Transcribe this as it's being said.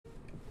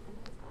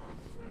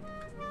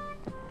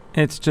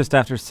It's just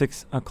after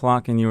 6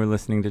 o'clock, and you are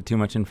listening to Too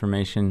Much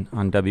Information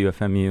on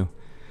WFMU.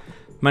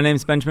 My name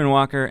is Benjamin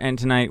Walker, and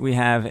tonight we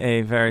have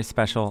a very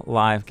special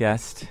live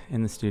guest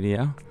in the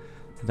studio,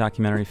 the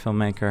documentary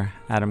filmmaker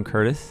Adam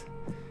Curtis.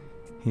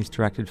 He's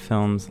directed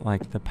films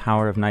like The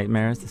Power of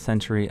Nightmares, The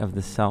Century of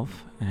the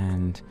Self,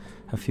 and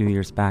a few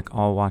years back,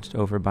 All Watched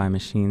Over by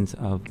Machines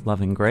of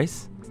Loving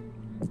Grace.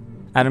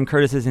 Adam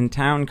Curtis is in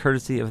town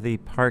courtesy of the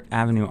Park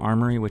Avenue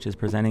Armory, which is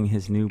presenting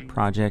his new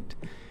project,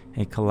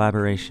 a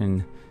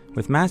collaboration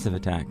with Massive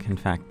Attack. In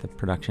fact, the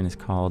production is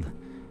called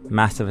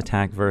Massive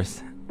Attack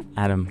vs.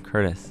 Adam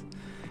Curtis.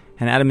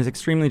 And Adam is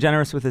extremely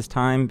generous with his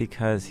time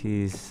because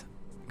he's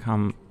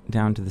come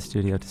down to the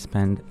studio to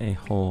spend a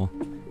whole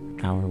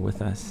hour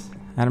with us.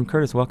 Adam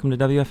Curtis, welcome to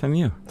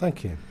WFMU.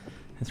 Thank you.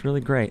 It's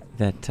really great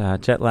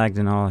that jet-lagged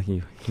and all,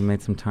 you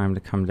made some time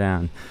to come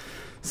down.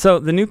 So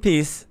the new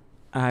piece,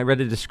 I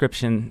read a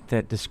description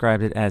that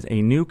described it as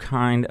a new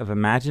kind of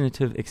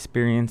imaginative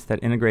experience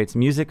that integrates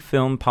music,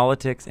 film,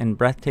 politics, and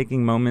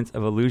breathtaking moments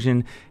of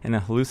illusion in a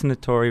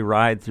hallucinatory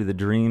ride through the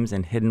dreams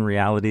and hidden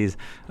realities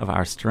of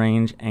our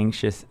strange,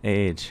 anxious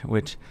age,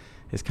 which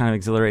is kind of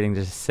exhilarating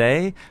to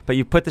say. But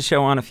you put the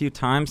show on a few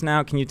times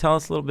now. Can you tell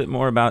us a little bit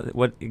more about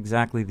what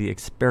exactly the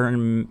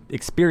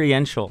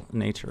experiential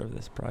nature of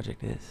this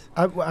project is?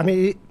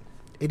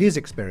 It is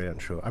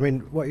experiential. I mean,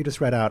 what you just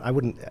read out, I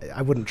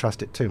wouldn't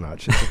trust it too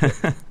much.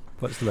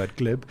 What's the word?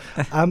 Glib.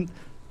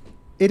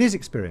 It is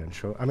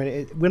experiential. I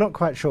mean, we're not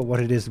quite sure what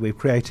it is that we've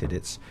created.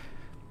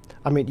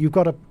 You've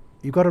got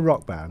a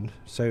rock band,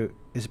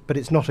 but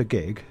it's not a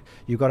gig.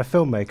 You've got a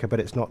filmmaker,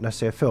 but it's not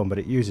necessarily a film, but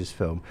it uses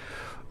film.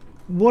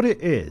 What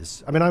it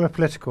is, I'm a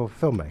political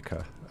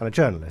filmmaker and a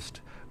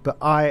journalist, but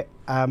I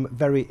am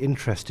very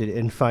interested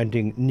in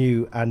finding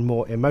new and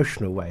more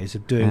emotional ways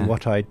of doing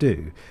what I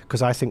do,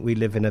 because I think we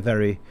live in a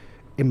very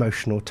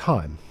emotional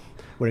time.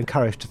 We're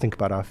encouraged to think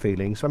about our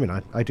feelings.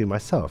 I do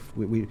myself.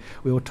 We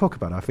all talk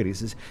about our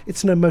feelings.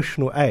 It's an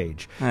emotional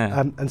age.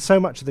 And so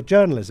much of the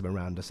journalism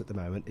around us at the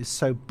moment is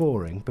so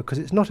boring because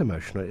it's not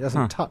emotional. It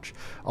doesn't touch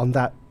on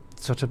that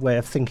sort of way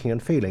of thinking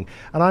and feeling.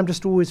 And I'm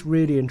just always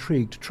really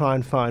intrigued to try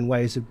and find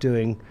ways of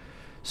doing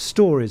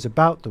stories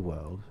about the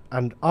world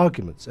and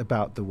arguments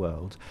about the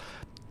world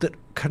that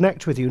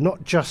connect with you,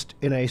 not just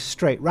in a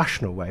straight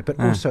rational way, but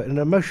also in an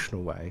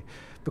emotional way,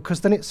 because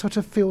then it sort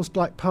of feels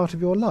like part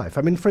of your life.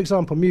 For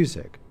example,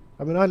 music.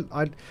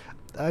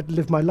 I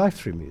live my life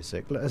through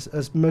music,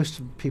 as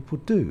most people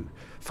do,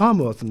 far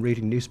more than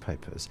reading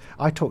newspapers.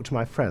 I talk to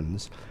my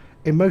friends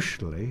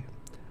emotionally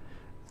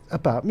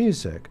about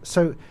music.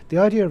 So the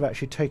idea of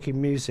actually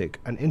taking music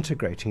and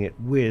integrating it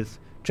with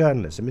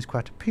journalism is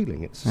quite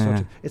appealing. It's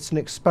it's an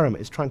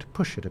experiment. It's trying to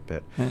push it a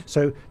bit.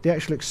 So the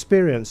actual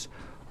experience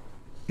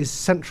is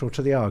central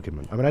to the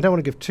argument. I don't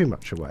want to give too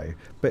much away,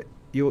 but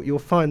you'll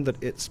find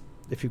that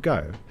if you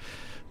go,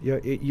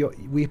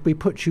 we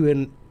put you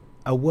in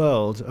a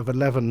world of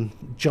 11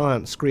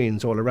 giant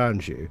screens all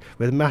around you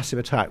with Massive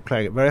Attack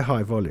playing at very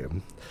high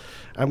volume.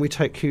 And we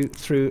take you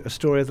through a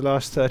story of the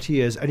last 30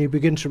 years, and you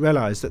begin to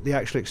realise that the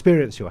actual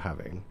experience you're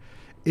having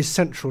is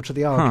central to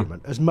the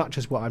argument as much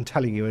as what I'm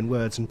telling you in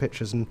words and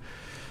pictures and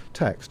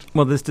text.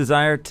 Well, this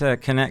desire to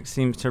connect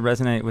seems to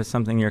resonate with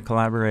something your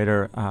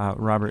collaborator,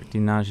 Robert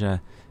Dinajah,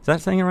 is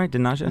that saying it right?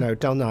 Dinajah? No,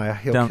 Del Naya.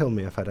 He'll kill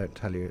me if I don't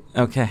tell you.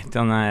 Okay,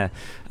 Del Naya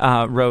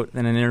wrote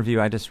in an interview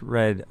I just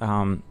read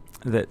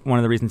that one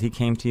of the reasons he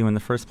came to you in the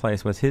first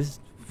place was his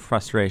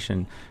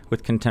frustration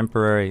with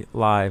contemporary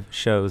live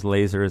shows,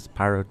 lasers,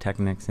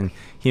 pyrotechnics, and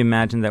he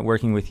imagined that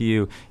working with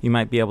you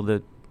might be able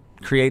to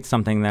create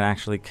something that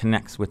actually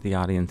connects with the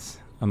audience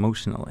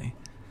emotionally.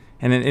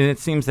 And it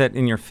seems that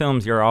in your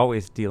films you're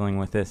always dealing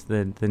with this,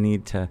 the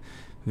need to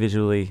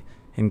visually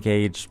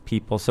engage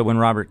people. So when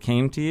Robert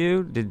came to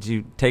you, did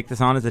you take this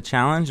on as a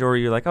challenge, or were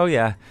you like, oh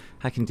yeah,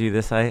 I can do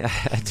this, I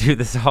do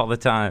this all the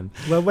time?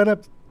 Well, when a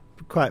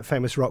quite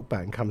famous rock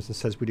band comes and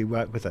says, would you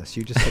work with us,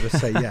 you just sort of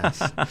say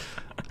yes.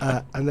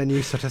 And then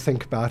you sort of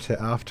think about it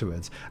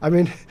afterwards.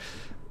 And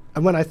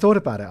when I thought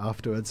about it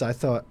afterwards, I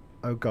thought,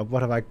 oh God,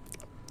 what have I...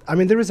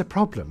 there is a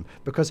problem,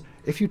 because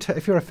if you're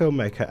a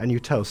filmmaker and you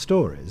tell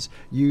stories,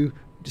 you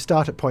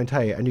start at point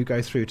A and you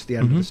go through to the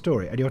end of the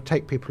story, and you'll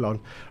take people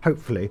on,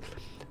 hopefully,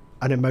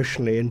 an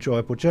emotionally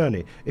enjoyable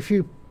journey. If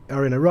you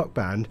are in a rock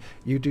band,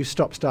 you do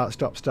stop, start,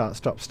 stop, start,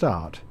 stop,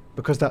 start,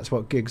 because that's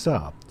what gigs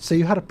are. So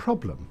you had a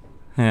problem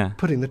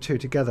putting the two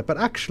together. But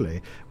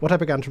actually, what I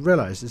began to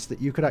realise is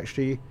that you could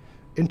actually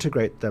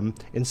integrate them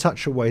in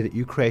such a way that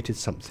you created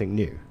something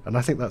new. And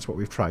I think that's what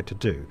we've tried to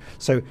do.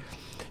 So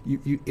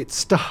it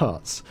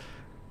starts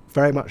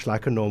very much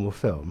like a normal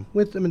film,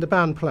 with the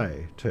band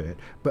play to it,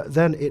 but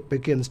then it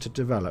begins to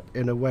develop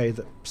in a way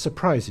that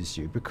surprises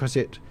you, because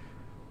it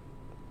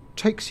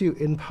takes you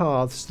in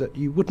paths that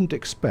you wouldn't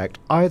expect,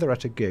 either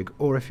at a gig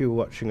or if you were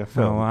watching a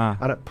film. Oh, wow.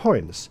 And at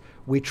points,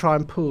 we try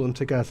and pull them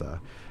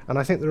together. And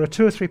I think there are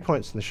 2 or 3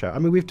 points in the show.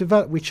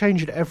 We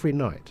change it every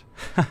night.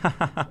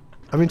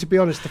 To be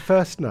honest, the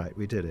first night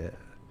we did it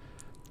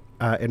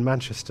in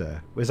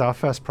Manchester was our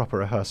first proper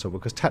rehearsal,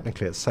 because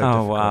technically it's so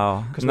difficult. Oh,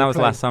 wow. And that was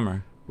last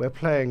summer. We're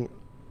playing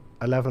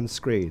 11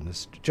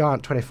 screens,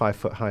 giant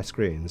 25-foot high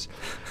screens,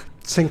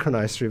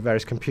 synchronized through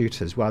various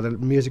computers, while the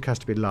music has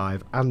to be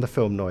live and the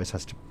film noise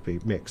has to be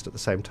mixed at the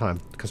same time,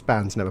 because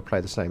bands never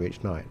play the same each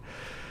night.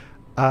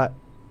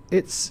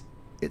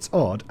 It's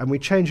odd, and we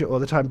change it all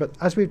the time, but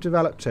as we've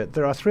developed it,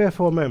 there are 3 or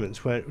 4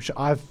 moments which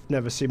I've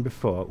never seen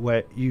before,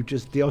 where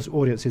the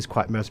audience is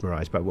quite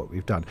mesmerised by what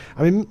we've done.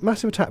 I mean,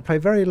 Massive Attack play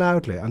very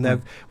loudly,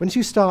 and once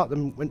you start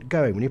them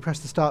when you press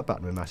the start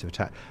button with Massive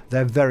Attack,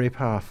 they're very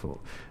powerful.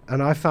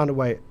 And I found a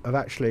way of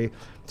actually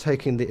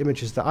taking the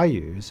images that I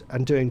use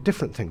and doing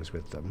different things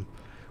with them.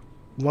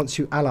 Once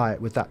you ally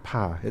it with that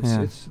power,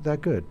 they're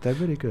good. They're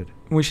really good.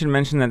 We should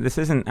mention that this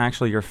isn't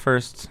actually your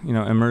first,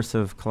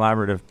 immersive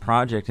collaborative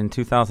project. In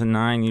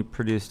 2009, you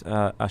produced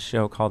a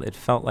show called It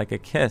Felt Like a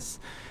Kiss,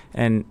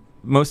 and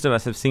most of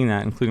us have seen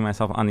that, including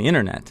myself, on the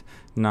internet,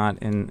 not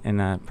in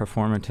a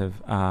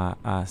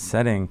performative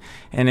setting.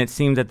 And it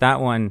seemed that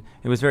one,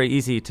 it was very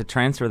easy to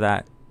transfer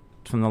that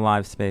from the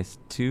live space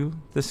to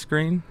the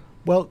screen.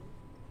 Well,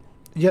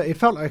 yeah, It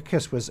Felt Like a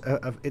Kiss was.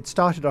 It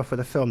started off with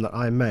a film that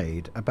I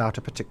made about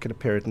a particular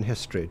period in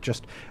history.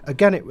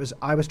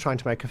 I was trying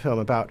to make a film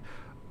about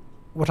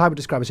what I would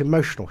describe as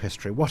emotional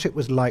history, what it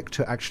was like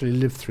to actually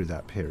live through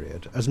that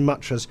period, as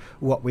much as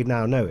what we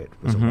now know it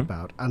was all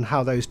about, and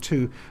how those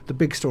two, the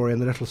big story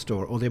and the little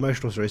story, or the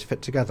emotional stories,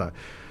 fit together.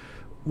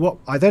 What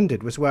I then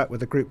did was work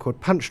with a group called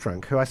Punch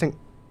Drunk, who I think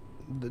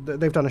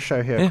they've done a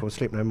show here called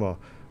Sleep No More.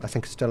 I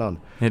think it's still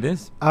on. It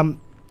is.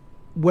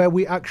 Where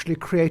we actually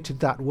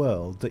created that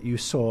world that you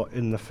saw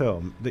in the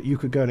film, that you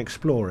could go and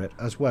explore it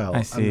as well.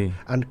 I see.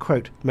 And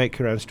quote, make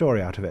your own story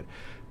out of it.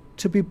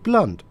 To be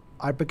blunt,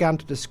 I began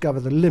to discover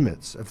the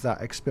limits of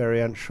that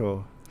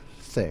experiential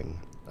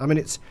thing. I mean,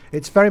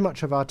 it's very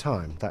much of our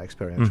time, that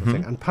experiential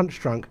thing. And Punch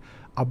Drunk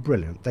are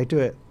brilliant. They do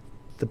it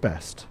the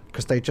best,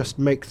 because they just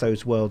make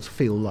those worlds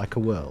feel like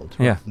a world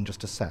rather than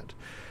just a set.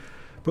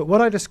 But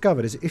what I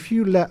discovered is if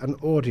you let an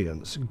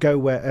audience go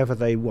wherever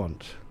they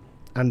want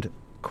and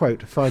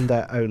quote, find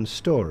their own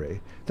story,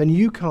 then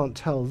you can't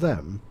tell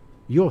them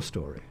your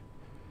story.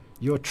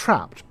 You're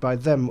trapped by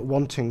them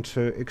wanting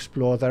to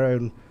explore their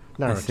own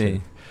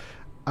narrative.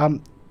 I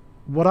see.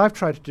 What I've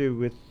tried to do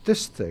with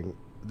this thing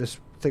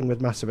with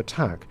Massive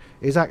Attack,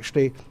 is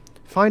actually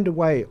find a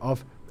way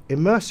of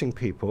immersing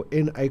people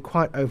in a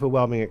quite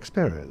overwhelming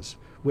experience,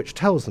 which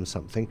tells them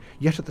something,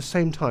 yet at the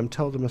same time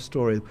tell them a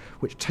story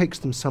which takes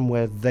them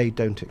somewhere they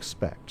don't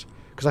expect.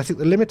 Because I think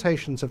the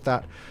limitations of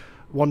that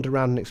wander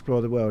around and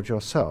explore the world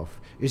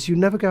yourself is you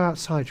never go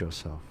outside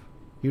yourself.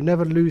 You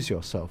never lose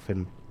yourself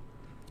in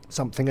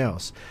something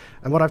else.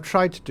 And what I've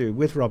tried to do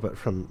with Robert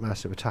from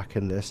Massive Attack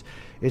in this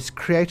is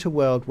create a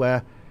world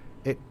where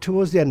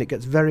towards the end it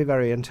gets very,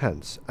 very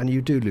intense and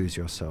you do lose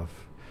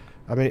yourself.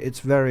 I mean, it's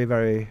very,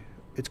 very,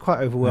 it's quite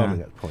overwhelming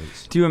at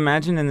points. Do you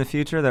imagine in the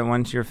future that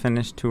once you're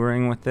finished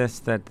touring with this,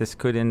 that this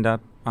could end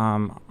up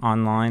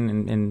online?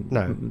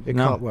 No, it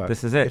can't work.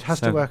 This is it. It has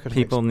to work.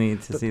 People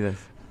need to see this.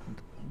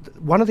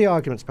 One of the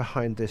arguments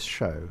behind this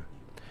show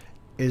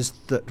is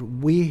that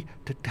we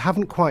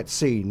haven't quite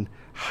seen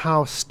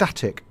how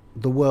static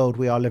the world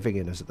we are living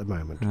in is at the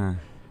moment.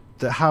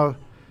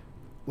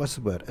 What's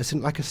the word? It's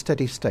in like a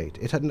steady state.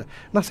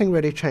 Nothing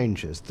really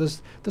changes.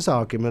 There's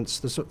arguments,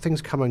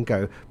 things come and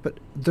go, but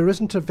there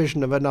isn't a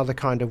vision of another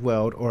kind of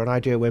world or an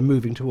idea we're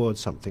moving towards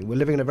something. We're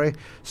living in a very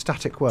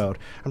static world.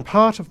 And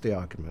part of the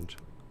argument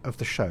of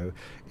the show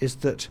is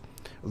that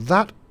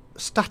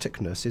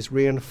staticness is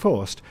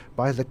reinforced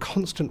by the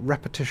constant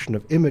repetition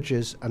of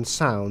images and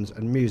sounds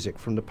and music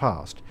from the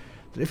past.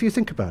 That if you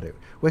think about it,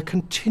 we're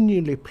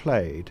continually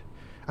played.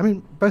 I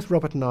mean, both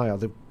Robert and I are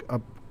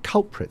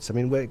culprits. I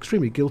mean, we're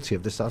extremely guilty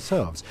of this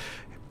ourselves.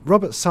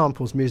 Robert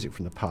samples music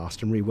from the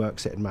past and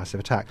reworks it in Massive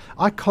Attack.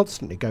 I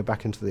constantly go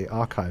back into the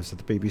archives of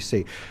the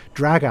BBC,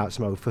 drag out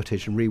some old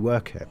footage and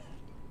rework it.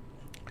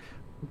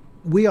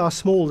 We are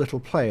small little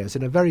players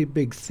in a very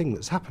big thing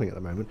that's happening at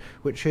the moment,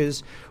 which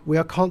is we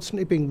are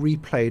constantly being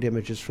replayed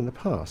images from the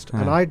past.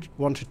 And I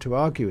wanted to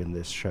argue in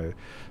this show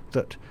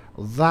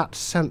that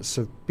sense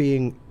of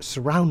being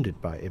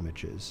surrounded by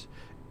images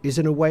is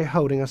in a way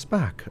holding us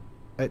back.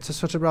 It's a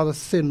sort of rather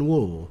thin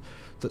wall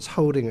that's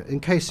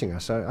encasing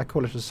us. I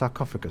call it a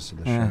sarcophagus in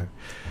the show.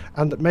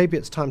 And that maybe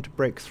it's time to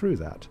break through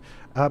that.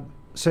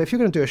 So if you're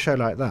going to do a show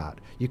like that,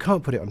 you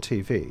can't put it on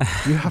TV.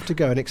 You have to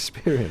go and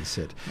experience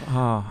it.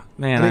 Oh,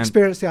 man. And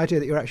experience the idea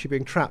that you're actually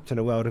being trapped in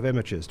a world of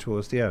images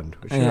towards the end.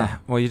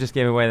 Well, you just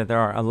gave away that there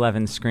are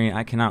 11 screens.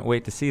 I cannot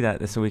wait to see that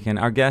this weekend.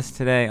 Our guest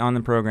today on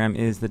the program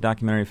is the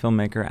documentary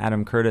filmmaker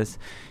Adam Curtis.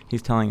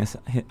 He's telling us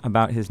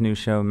about his new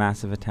show,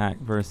 Massive Attack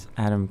vs.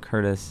 Adam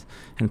Curtis,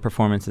 and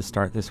performances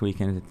start this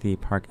weekend at the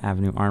Park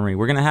Avenue Armory.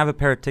 We're going to have a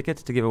pair of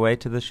tickets to give away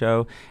to the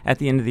show at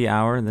the end of the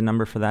hour. The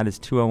number for that is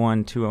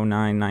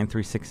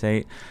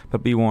 201-209-9368.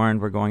 But be warned,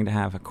 we're going to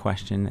have a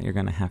question that you're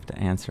going to have to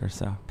answer,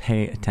 so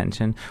pay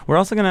attention. We're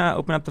also going to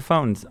open up the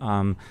phones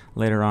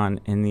later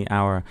on in the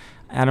hour.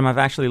 Adam, I've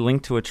actually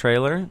linked to a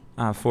trailer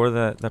for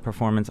the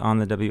performance on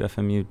the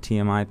WFMU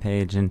TMI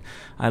page, and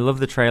I love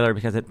the trailer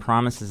because it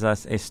promises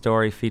us a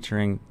story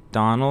featuring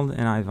Donald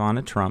and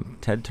Ivana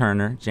Trump, Ted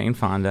Turner, Jane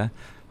Fonda,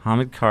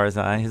 Hamid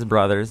Karzai, his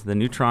brothers, the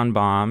neutron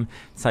bomb,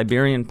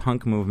 Siberian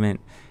punk movement,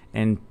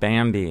 and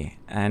Bambi.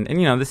 And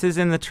this is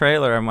in the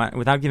trailer.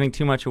 Without giving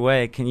too much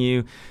away, can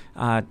you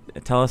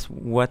tell us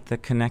what the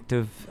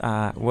connective,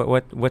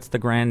 what's the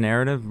grand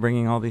narrative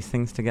bringing all these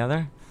things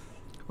together?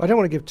 Well, I don't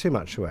want to give too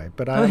much away,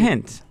 but a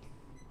hint.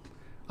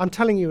 I'm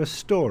telling you a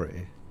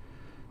story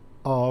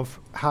of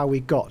how we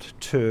got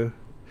to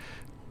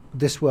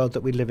this world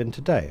that we live in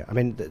today. I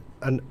mean,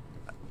 and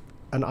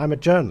I'm a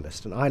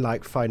journalist, and I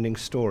like finding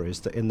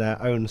stories that in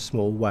their own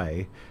small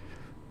way,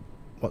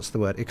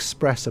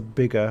 express the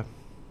bigger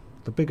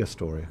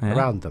story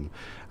around them.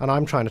 And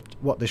I'm trying to,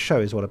 what this show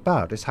is all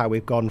about is how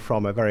we've gone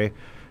from a very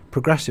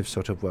progressive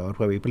sort of world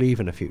where we believe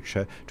in a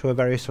future to a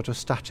very sort of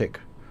static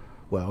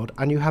world.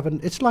 And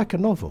it's like a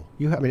novel.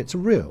 It's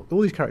real.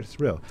 All these characters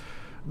are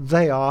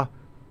real.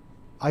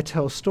 I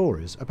tell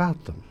stories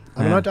about them.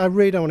 I mean, I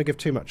really don't want to give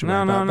too much away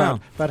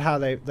about how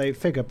they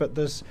figure, but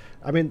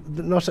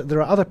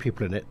there are other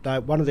people in it.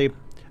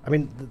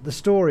 The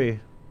story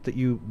that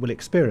you will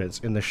experience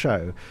in the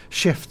show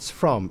shifts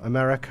from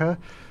America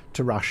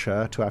to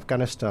Russia to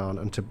Afghanistan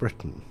and to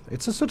Britain.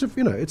 It's a sort of,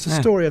 it's a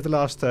story of the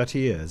last 30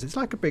 years. It's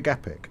like a big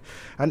epic.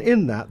 And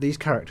in that, these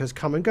characters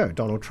come and go.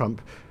 Donald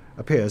Trump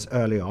appears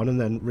early on and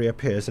then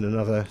reappears in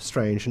another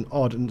strange and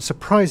odd and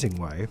surprising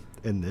way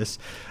in this,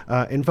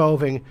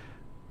 involving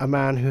a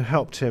man who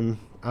helped him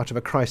out of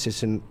a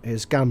crisis in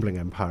his gambling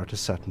empire at a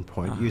certain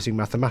point using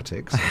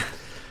mathematics.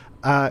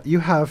 You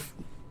have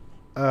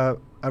a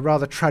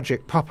rather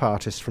tragic pop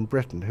artist from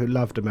Britain who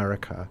loved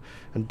America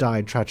and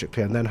died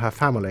tragically, and then her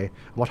family,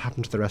 what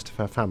happened to the rest of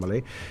her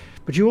family.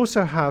 But you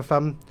also have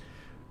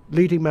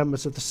leading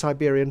members of the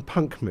Siberian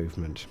punk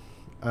movement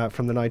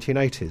from the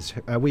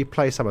 1980s. We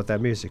play some of their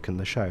music in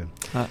the show.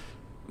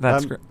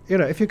 That's great.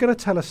 If you're going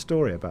to tell a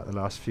story about the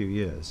last few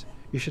years,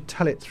 you should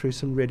tell it through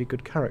some really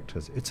good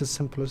characters. It's as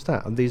simple as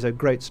that, and these are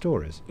great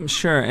stories.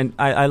 Sure, and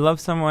I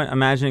love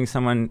imagining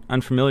someone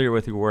unfamiliar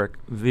with your work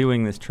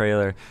viewing this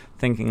trailer,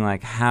 thinking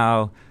like,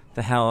 how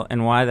the hell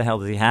and why the hell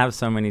does he have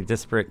so many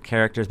disparate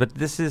characters? But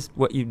this is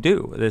what you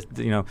do. This,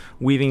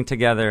 weaving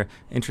together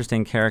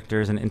interesting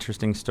characters and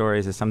interesting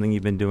stories is something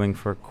you've been doing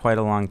for quite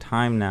a long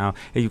time now.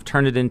 You've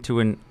turned it into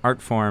an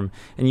art form,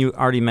 and you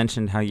already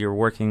mentioned how you're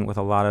working with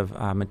a lot of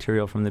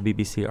material from the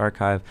BBC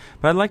archive.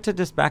 But I'd like to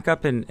just back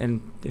up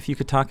and if you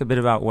could talk a bit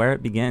about where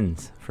it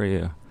begins for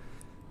you,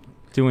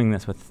 doing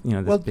this with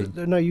this.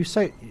 Well, you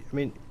say. I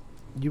mean,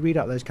 you read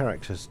out those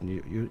characters, and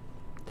you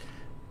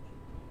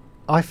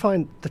I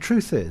find the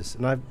truth is,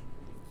 and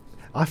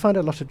I find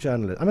a lot of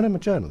journalism. I'm a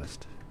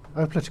journalist.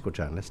 I'm a political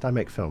journalist. I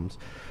make films,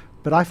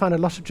 but I find a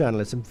lot of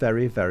journalism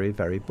very, very,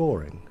 very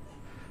boring,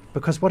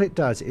 because what it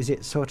does is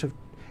it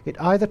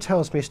either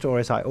tells me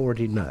stories I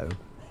already know,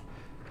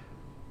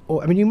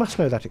 or you must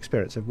know that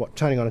experience of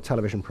turning on a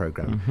television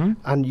program,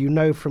 and you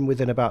know from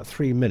within about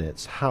 3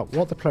 minutes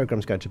what the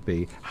program's going to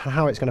be,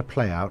 how it's going to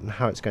play out, and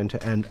how it's going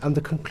to end, and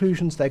the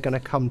conclusions they're going to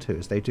come to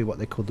as they do what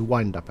they call the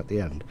wind-up at the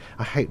end.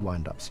 I hate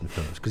wind-ups in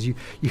films because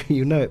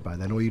you know it by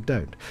then, or you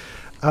don't.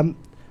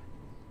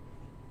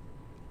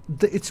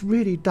 It's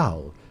really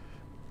dull.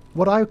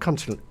 What I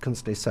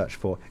constantly search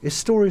for is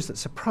stories that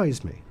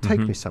surprise me, take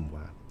me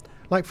somewhere.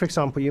 Like, for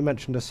example, you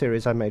mentioned a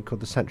series I made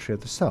called The Century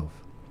of the Self.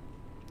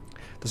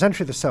 The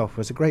Century of the Self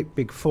was a great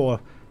big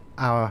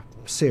 4-hour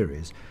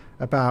series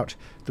about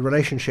the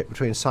relationship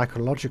between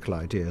psychological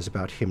ideas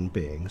about human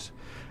beings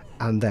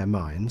and their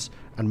minds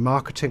and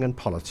marketing and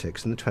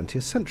politics in the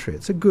 20th century.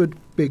 It's a good,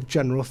 big,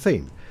 general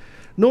theme.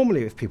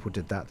 Normally, if people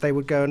did that, they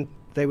would go and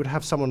they would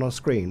have someone on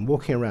screen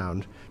walking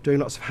around doing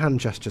lots of hand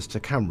gestures to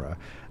camera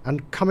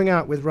and coming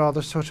out with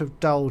rather sort of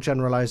dull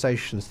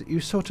generalizations that you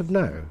sort of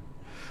know.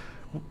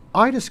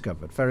 I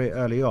discovered very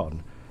early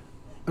on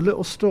a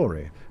little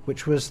story,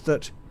 which was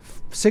that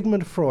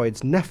Sigmund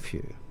Freud's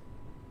nephew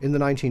in the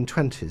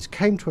 1920s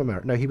came to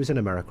America. No, he was in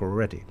America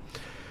already.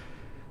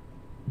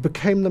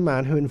 Became the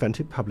man who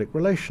invented public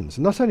relations.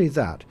 And not only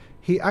that,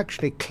 he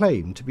actually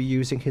claimed to be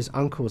using his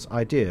uncle's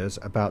ideas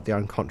about the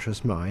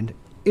unconscious mind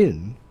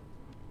in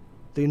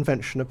the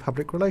invention of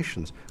public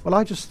relations. Well,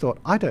 I just thought,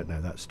 I don't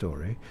know that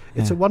story.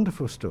 It's a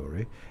wonderful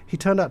story. He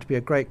turned out to be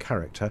a great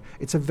character.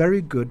 It's a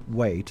very good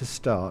way to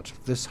start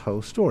this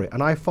whole story.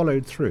 And I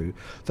followed through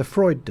the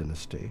Freud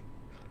dynasty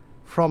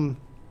from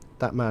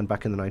that man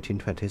back in the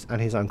 1920s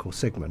and his uncle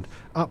Sigmund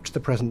up to the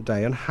present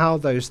day, and how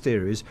those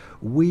theories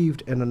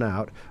weaved in and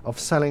out of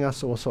selling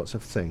us all sorts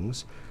of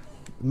things,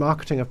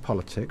 marketing of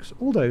politics,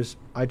 all those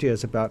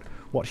ideas about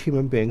what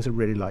human beings are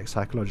really like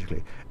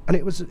psychologically. And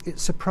it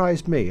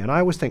surprised me, and I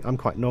always think I'm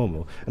quite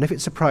normal, and if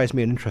it surprised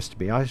me and interested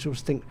me, I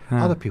always think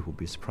other people would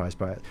be surprised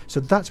by it. So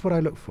that's what I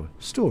look for,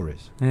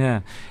 stories.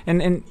 Yeah,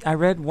 and I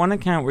read one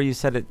account where you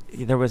said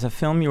there was a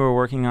film you were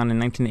working on in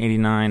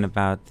 1989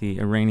 about the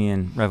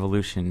Iranian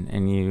Revolution,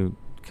 and you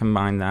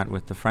combine that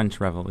with the French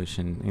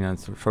Revolution,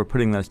 for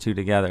putting those two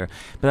together.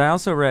 But I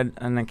also read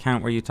an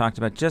account where you talked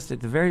about just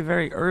at the very,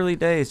 very early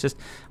days, just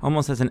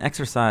almost as an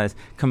exercise,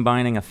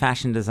 combining a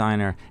fashion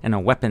designer and a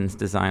weapons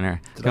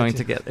designer going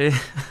together.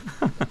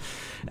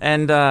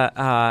 And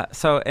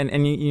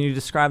you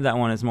describe that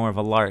one as more of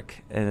a lark,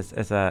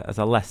 as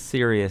a less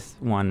serious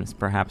one,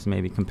 perhaps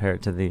maybe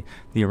compared to the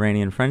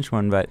Iranian French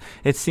one. But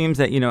it seems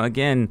that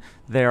again,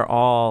 they're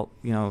all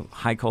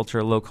high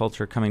culture, low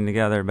culture coming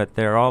together, but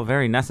they're all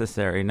very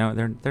necessary.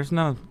 It's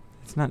not.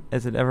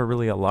 Is it ever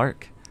really a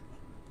lark?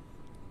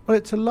 Well,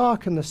 it's a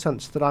lark in the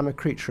sense that I'm a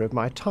creature of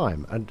my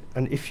time,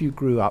 and if you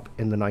grew up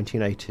in the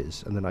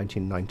 1980s and the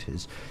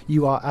 1990s,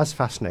 you are as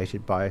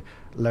fascinated by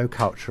low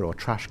culture or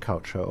trash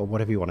culture or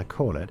whatever you want to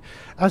call it,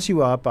 as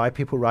you are by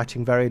people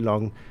writing very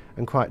long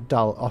and quite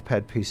dull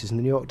op-ed pieces in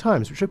the New York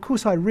Times, which of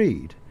course I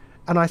read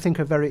and I think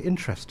are very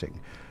interesting,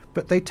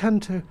 but they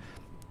tend to,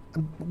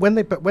 when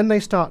they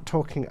start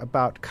talking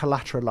about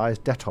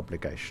collateralized debt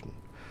obligation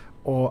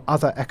or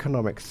other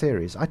economic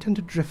theories, I tend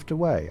to drift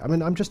away. I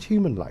mean, I'm just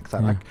human like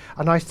that. Yeah.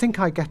 And I think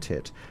I get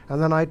it,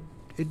 and then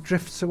it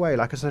drifts away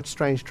like a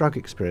strange drug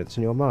experience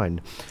in your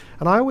mind.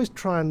 And I always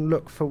try and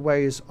look for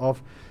ways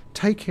of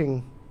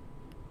taking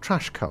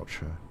trash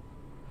culture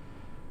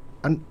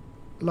and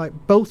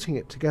bolting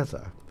it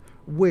together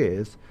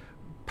with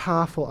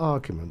powerful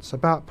arguments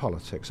about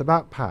politics,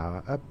 about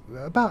power,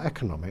 about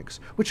economics,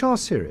 which are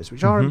serious,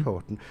 which are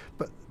important,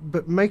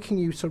 but making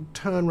you sort of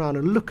turn around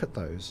and look at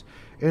those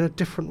in a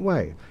different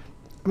way.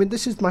 I mean,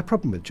 this is my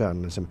problem with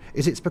journalism,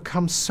 is it's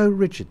become so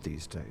rigid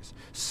these days,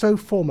 so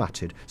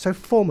formatted, so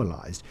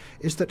formalised,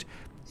 is that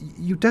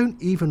you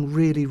don't even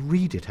really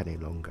read it any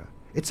longer.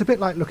 It's a bit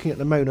like looking at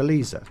the Mona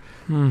Lisa.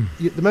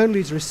 The Mona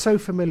Lisa is so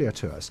familiar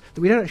to us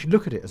that we don't actually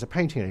look at it as a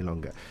painting any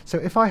longer. So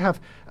if I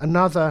have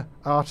another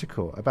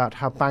article about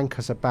how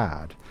bankers are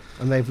bad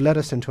and they've led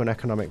us into an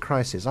economic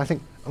crisis, I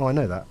think, oh, I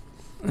know that.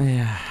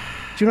 Yeah.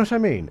 Do you know what I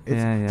mean?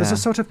 Yeah.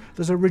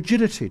 There's a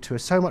rigidity to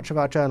so much of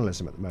our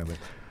journalism at the moment.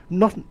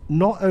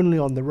 Not only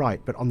on the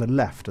right, but on the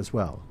left as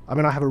well. I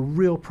mean, I have a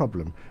real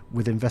problem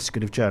with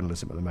investigative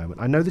journalism at the moment.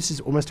 I know this is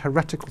almost a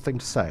heretical thing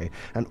to say,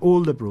 and all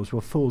liberals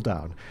will fall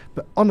down.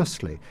 But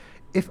honestly,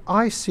 if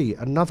I see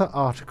another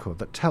article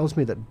that tells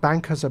me that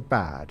bankers are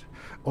bad,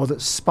 or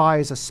that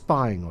spies are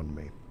spying on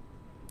me,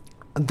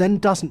 and then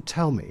doesn't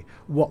tell me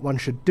what one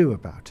should do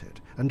about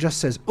it, and just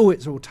says, oh,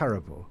 it's all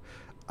terrible,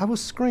 I will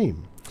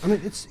scream. I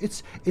mean,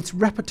 it's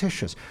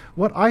repetitious.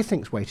 What I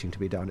think is waiting to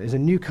be done is a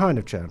new kind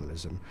of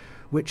journalism,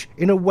 which,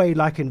 in a way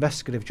like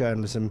investigative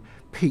journalism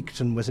peaked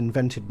and was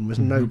invented and was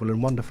noble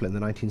and wonderful in the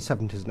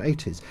 1970s and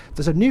 80s,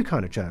 there's a new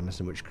kind of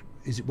journalism which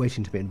is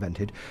waiting to be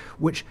invented,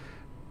 which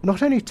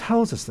not only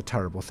tells us the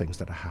terrible things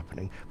that are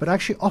happening, but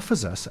actually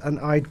offers us an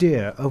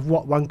idea of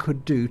what one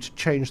could do to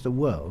change the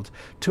world,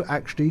 to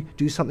actually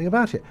do something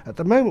about it. At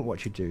the moment,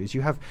 what you do is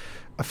you have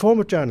a form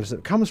of journalism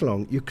that comes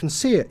along, you can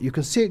see it, you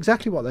can see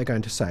exactly what they're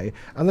going to say,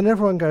 and then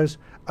everyone goes,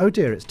 oh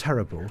dear, it's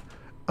terrible,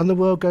 and the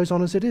world goes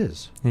on as it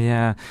is.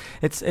 Yeah.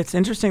 It's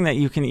interesting that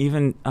you can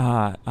even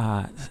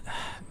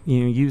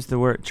use the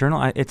word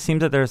journal. It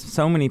seems that there's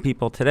so many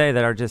people today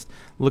that are just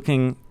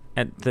looking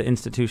at the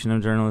institution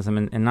of journalism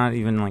and not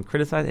even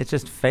criticize. It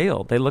just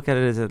failed. They look at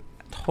it as a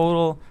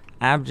total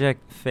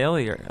abject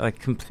failure,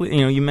 complete.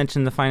 You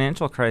mentioned the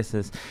financial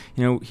crisis.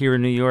 Here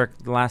in New York,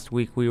 last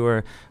week we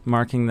were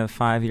marking the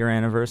 5-year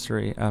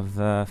anniversary of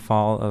the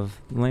fall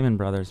of Lehman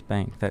Brothers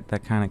Bank that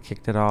kind of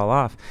kicked it all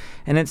off.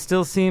 And it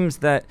still seems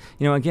that,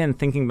 again,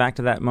 thinking back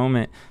to that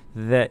moment,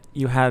 that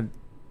you had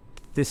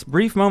this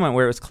brief moment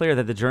where it was clear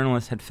that the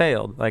journalists had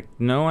failed.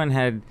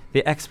 The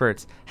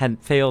experts had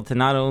failed to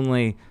not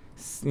only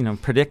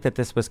predict that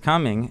this was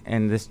coming,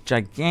 and this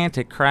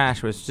gigantic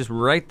crash was just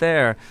right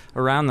there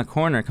around the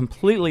corner,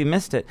 completely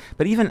missed it.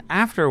 But even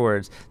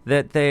afterwards,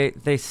 that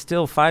they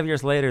still, 5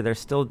 years later, there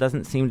still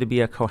doesn't seem to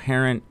be a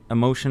coherent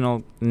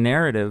emotional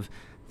narrative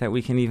that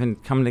we can even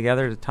come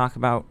together to talk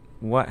about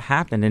what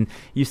happened. And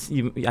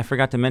I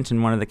forgot to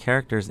mention one of the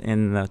characters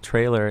in the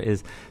trailer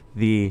is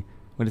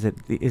is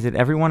it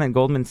everyone at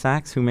Goldman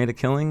Sachs who made a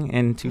killing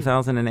in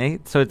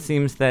 2008? So it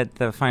seems that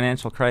the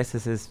financial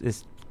crisis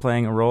is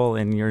playing a role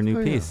in your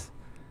new piece.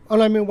 Yeah.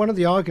 Well, I mean, one of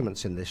the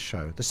arguments in this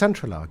show, the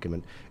central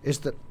argument, is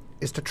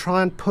to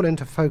try and pull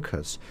into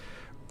focus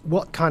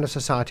what kind of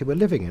society we're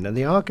living in. And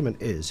the argument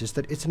is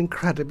that it's an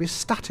incredibly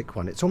static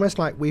one. It's almost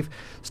like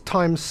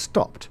time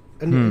stopped.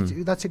 And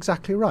that's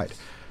exactly right.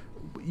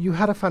 You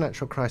had a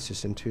financial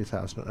crisis in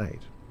 2008.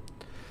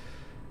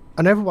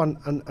 And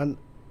everyone,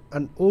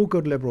 and all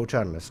good liberal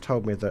journalists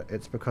told me that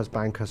it's because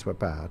bankers were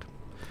bad.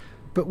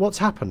 But what's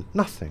happened?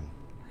 Nothing.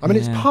 I mean,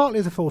 it's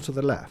partly the fault of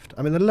the left.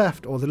 I mean, the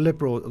left or the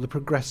liberal or the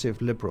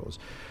progressive liberals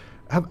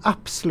have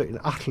absolutely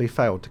and utterly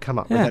failed to come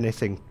up with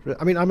anything.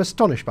 I mean, I'm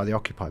astonished by the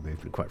Occupy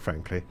movement, quite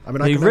frankly. I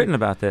mean, you've written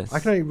about this. I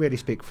can only really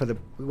speak for the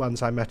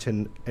ones I met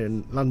in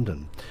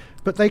London.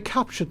 But they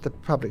captured the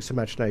public's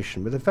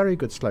imagination with a very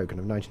good slogan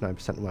of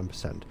 99% and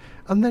 1%,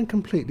 and then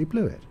completely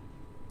blew it.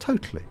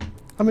 Totally.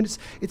 I mean,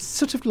 it's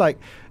sort of like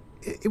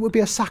it would be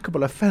a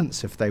sackable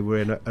offence if they were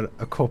in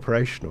a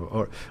corporation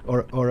or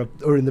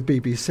in the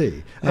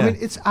BBC. Yeah. I mean,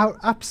 it's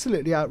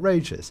absolutely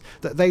outrageous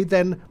that they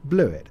then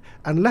blew it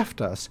and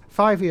left us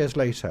 5 years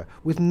later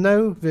with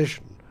no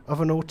vision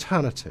of an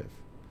alternative.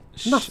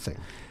 Nothing.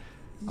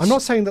 I'm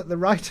not saying that the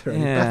right are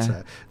any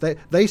better.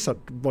 They sort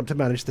of want to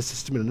manage the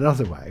system in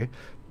another way.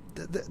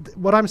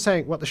 What I'm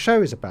saying, what the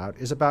show is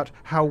about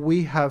how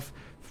we have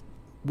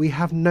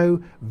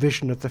no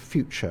vision of the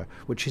future,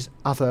 which is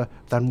other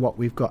than what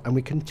we've got, and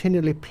we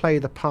continually play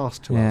the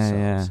past to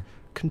ourselves,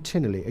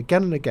 continually,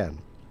 again and again.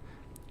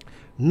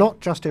 Not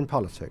just in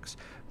politics,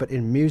 but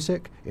in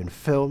music, in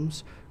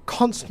films.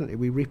 Constantly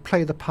we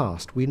replay the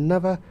past. We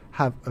never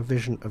have a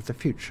vision of the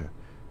future.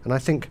 And I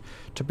think,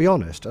 to be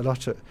honest,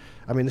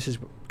 this is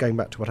going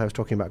back to what I was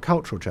talking about,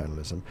 cultural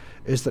journalism,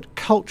 is that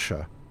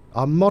culture,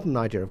 our modern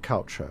idea of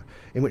culture,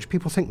 in which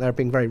people think they're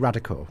being very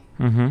radical,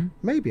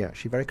 maybe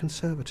actually very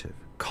conservative,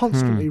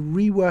 constantly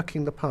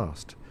reworking the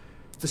past.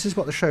 This is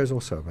what the show is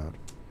also about.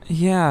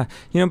 Yeah,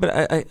 but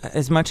I,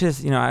 as much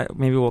as,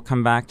 maybe we'll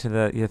come back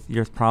to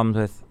your problems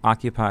with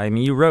Occupy. I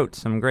mean, you wrote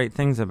some great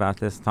things about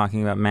this,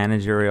 talking about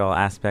managerial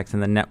aspects in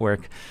the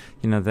network,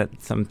 that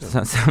some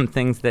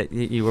things that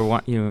you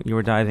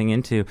were diving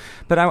into.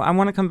 But I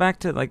want to come back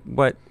to like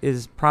what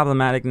is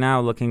problematic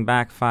now, looking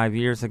back 5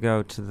 years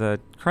ago to the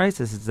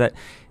crisis, is that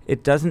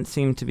it doesn't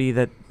seem to be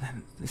that.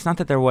 It's not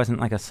that there wasn't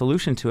like a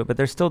solution to it, but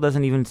there still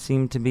doesn't even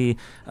seem to be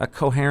a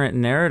coherent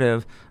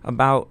narrative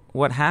about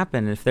what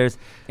happened. If there's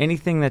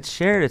anything that's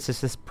shared, it's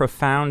just this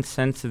profound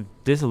sense of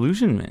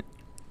disillusionment.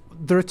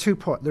 There are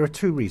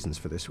two reasons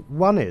for this.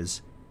 One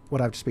is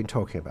what I've just been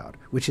talking about,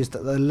 which is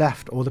that the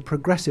left or the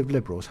progressive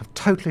liberals have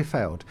totally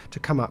failed to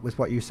come up with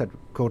what you said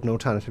called an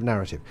alternative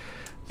narrative.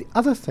 The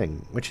other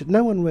thing, which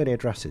no one really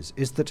addresses,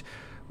 is that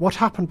what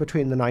happened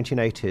between the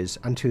 1980s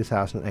and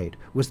 2008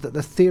 was that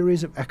the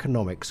theories of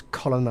economics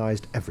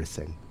colonized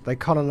everything. They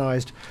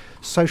colonized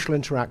social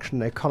interaction,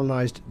 they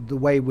colonized the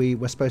way we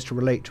were supposed to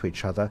relate to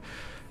each other.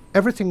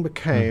 Everything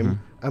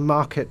became a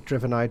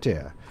market-driven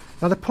idea.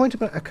 Now, the point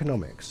about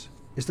economics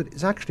is that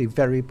it's actually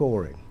very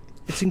boring.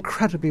 It's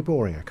incredibly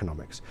boring,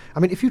 economics. I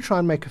mean, if you try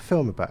and make a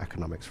film about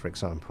economics, for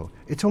example,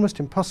 it's almost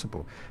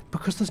impossible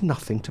because there's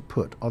nothing to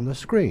put on the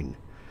screen.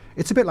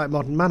 It's a bit like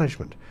modern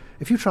management.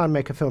 If you try and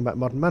make a film about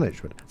modern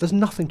management, there's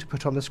nothing to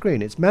put on the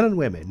screen. It's men and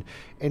women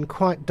in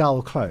quite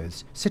dull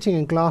clothes, sitting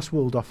in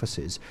glass-walled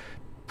offices,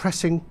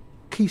 pressing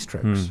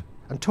keystrokes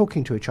and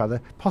talking to each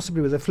other,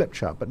 possibly with a flip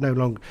chart, but no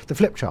longer. The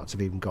flip charts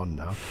have even gone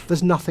now.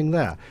 There's nothing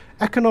there.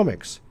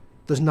 Economics,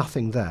 there's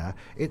nothing there.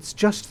 It's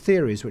just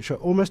theories which are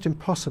almost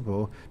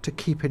impossible to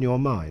keep in your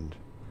mind.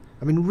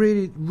 I mean,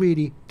 really,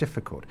 really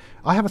difficult.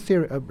 I have a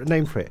theory, a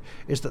name for it,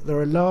 is that there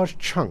are large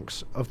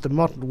chunks of the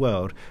modern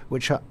world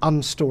which are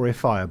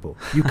unstoryfiable.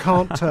 You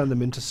can't turn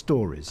them into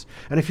stories.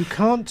 And if you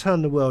can't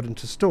turn the world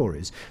into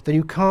stories, then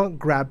you can't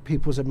grab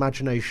people's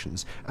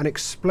imaginations and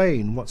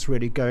explain what's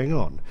really going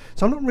on.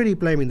 So I'm not really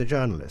blaming the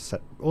journalists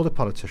or the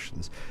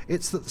politicians.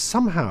 It's that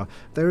somehow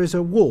there is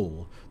a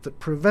wall that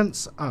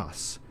prevents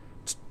us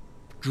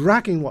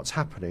dragging what's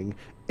happening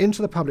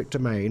into the public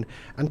domain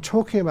and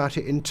talking about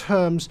it in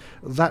terms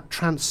that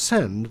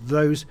transcend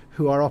those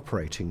who are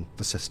operating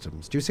the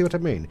systems. Do you see what I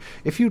mean?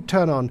 If you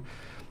turn on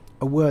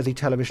a worthy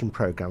television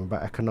programme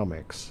about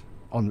economics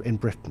in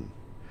Britain,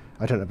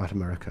 I don't know about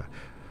America,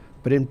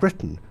 but in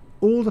Britain,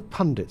 all the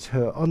pundits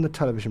who are on the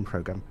television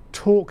programme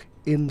talk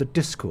in the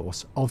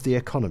discourse of the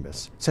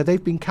economists. So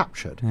they've been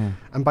captured. Yeah.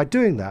 And by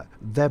doing that,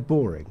 they're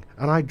boring.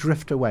 And I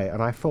drift away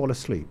and I fall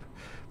asleep.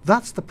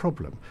 That's the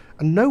problem.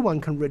 And no one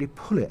can really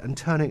pull it and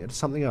turn it into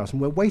something else. And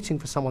we're waiting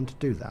for someone to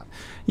do that.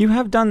 You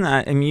have done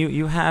that. I mean,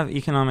 you have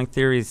economic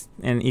theories.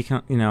 And, if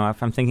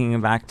I'm thinking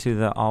back to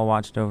the All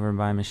Watched Over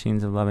by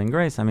Machines of Loving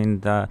Grace, I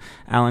mean, the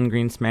Alan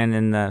Greenspan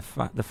in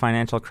the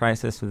financial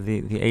crisis, with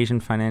the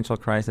Asian financial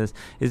crisis,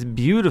 is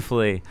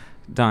beautifully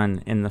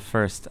done in the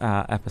first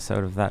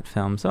episode of that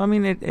film. So, I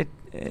mean,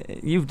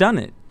 you've done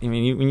it. I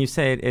mean, when you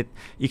say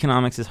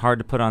economics is hard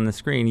to put on the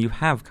screen, you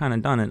have kind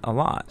of done it a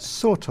lot.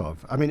 Sort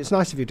of. I mean, it's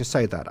nice of you to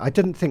say that. I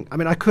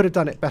could have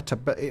done it better,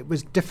 but it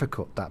was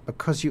difficult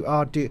because you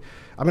are...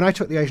 I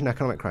took the Asian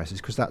economic crisis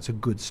because that's a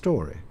good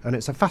story, and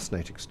it's a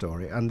fascinating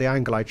story, and the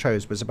angle I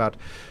chose was about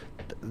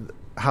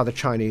how the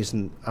Chinese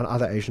and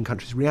other Asian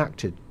countries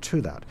reacted to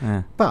that.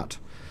 Yeah. But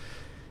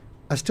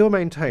I still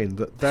maintain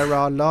that there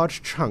are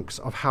large chunks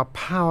of how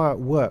power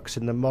works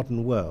in the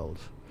modern world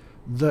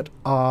that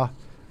are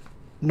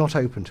not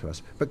open to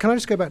us. But can I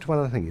just go back to one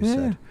other thing you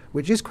said,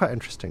 which is quite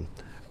interesting?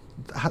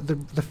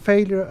 The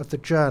failure of the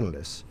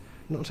journalists,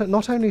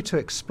 not only to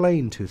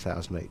explain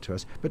 2008 to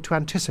us, but to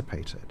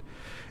anticipate it.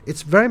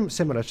 It's very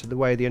similar to the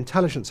way the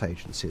intelligence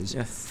agencies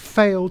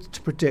failed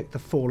to predict the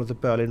fall of the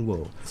Berlin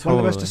Wall. Totally. One of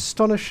the most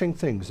astonishing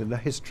things in the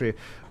history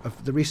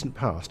of the recent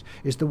past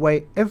is the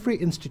way every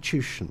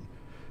institution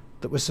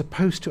that was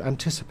supposed to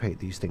anticipate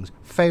these things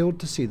failed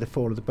to see the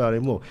fall of the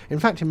Berlin Wall. In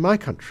fact, in my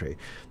country,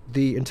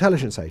 the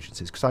intelligence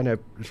agencies, because I know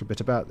a little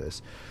bit about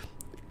this,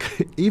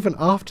 even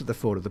after the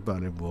fall of the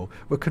Berlin Wall,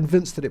 were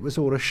convinced that it was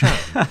all a sham,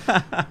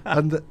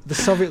 and that the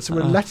Soviets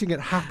were letting it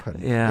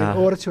happen in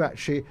order to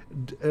actually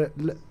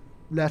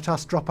let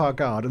us drop our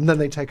guard, and then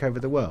they take over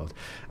the world.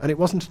 And it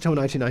wasn't until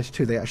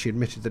 1992 they actually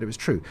admitted that it was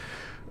true.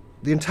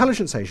 The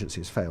intelligence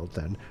agencies failed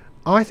then.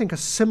 I think a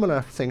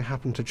similar thing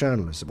happened to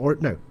journalism, or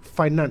no,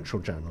 financial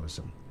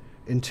journalism,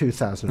 in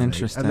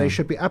 2008, and they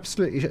should be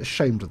absolutely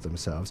ashamed of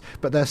themselves.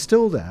 But they're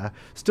still there,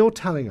 still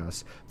telling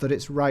us that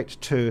it's right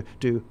to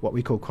do what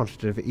we call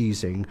quantitative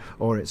easing,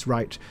 or it's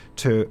right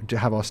to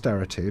have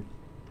austerity.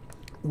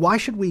 Why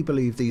should we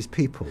believe these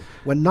people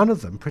when none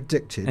of them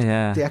predicted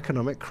the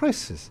economic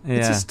crisis?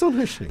 It's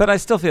astonishing. But I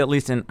still feel, at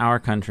least in our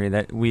country,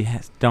 that we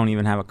don't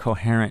even have a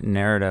coherent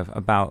narrative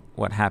about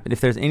what happened.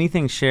 If there's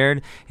anything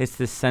shared, it's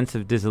this sense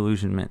of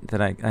disillusionment that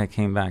I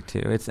came back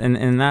to.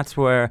 And that's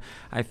where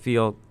I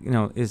feel,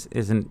 is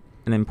an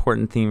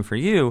important theme for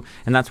you,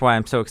 and that's why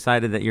I'm so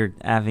excited that you're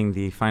having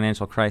the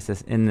financial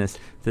crisis in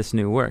this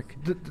new work.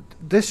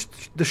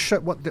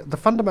 The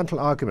fundamental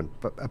argument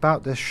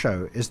about this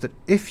show is that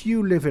if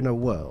you live in a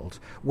world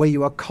where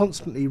you are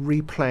constantly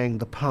replaying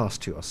the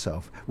past to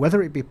yourself,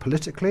 whether it be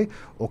politically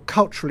or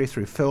culturally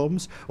through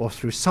films or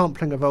through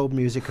sampling of old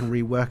music and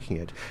reworking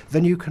it,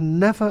 then you can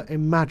never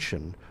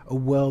imagine a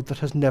world that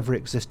has never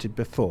existed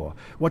before.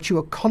 What you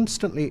are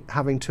constantly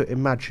having to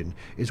imagine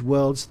is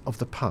worlds of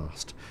the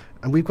past.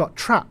 And we've got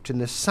trapped in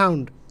this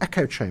sound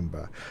echo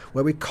chamber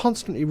where we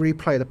constantly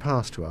replay the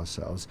past to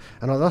ourselves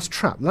and are thus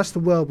trapped. And that's the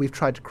world we've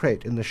tried to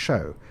create in the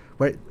show,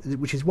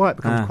 which is why it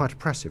becomes quite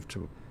oppressive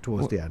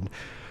towards the end.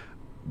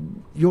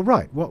 You're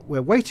right. What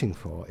we're waiting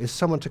for is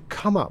someone to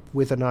come up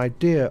with an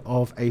idea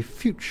of a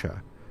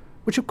future,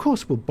 which of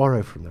course will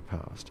borrow from the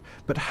past,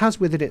 but has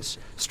within its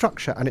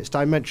structure and its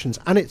dimensions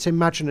and its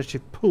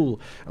imaginative pull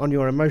on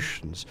your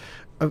emotions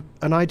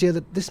an idea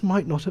that this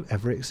might not have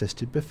ever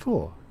existed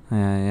before.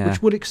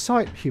 Which will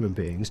excite human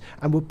beings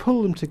and will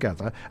pull them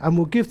together and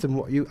will give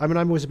them I'm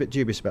always a bit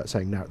dubious about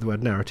saying the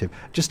word narrative,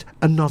 just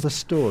another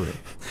story.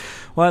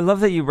 Well, I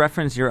love that you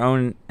reference your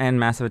own and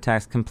Massive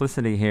Attack's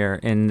complicity here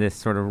in this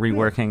sort of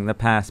reworking the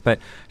past. But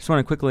I just want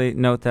to quickly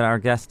note that our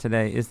guest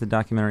today is the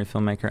documentary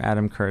filmmaker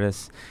Adam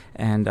Curtis,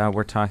 and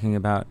we're talking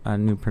about a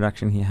new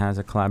production he has,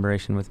 a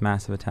collaboration with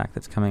Massive Attack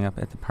that's coming up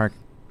at the Park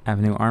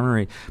Avenue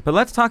Armory. But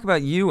let's talk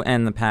about you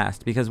and the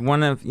past, because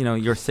one of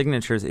your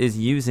signatures is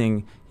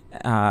using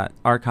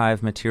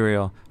archive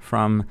material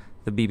from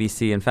the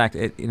BBC. In fact,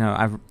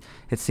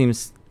 it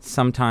seems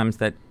sometimes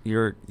that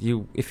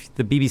if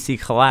the BBC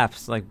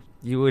collapsed, like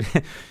you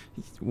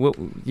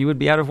would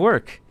be out of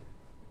work.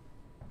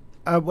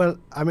 Well,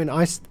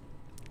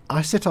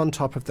 I sit on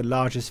top of the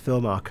largest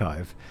film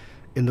archive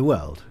in the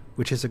world,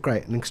 which is a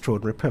great and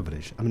extraordinary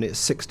privilege. It's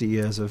 60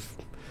 years of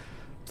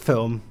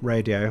film,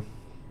 radio.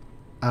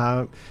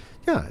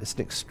 It's an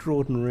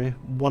extraordinary,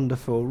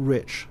 wonderful,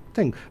 rich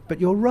thing. But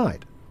you're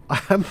right.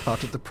 I am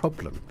part of the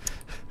problem,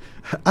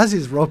 as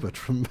is Robert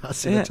from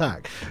Massive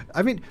Attack.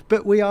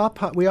 But we are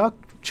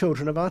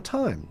children of our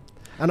time,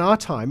 and our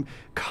time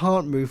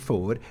can't move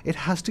forward. It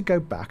has to go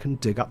back and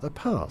dig up the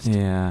past.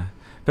 Yeah,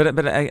 but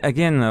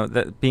again,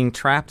 though, being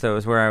trapped though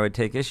is where I would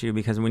take issue,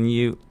 because when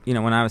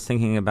when I was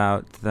thinking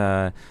about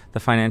the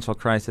financial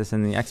crisis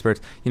and the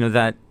experts,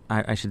 that.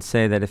 I should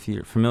say that if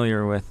you're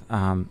familiar with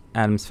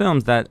Adam's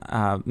films, that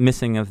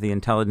missing of the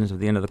intelligence of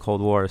the end of the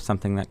Cold War is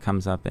something that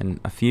comes up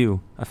in a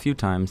few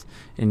times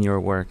in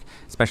your work,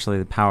 especially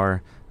the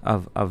power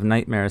of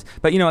nightmares.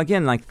 But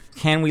again,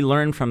 can we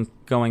learn from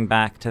going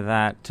back to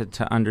that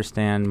to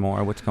understand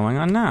more what's going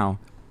on now?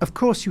 Of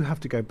course, you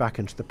have to go back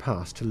into the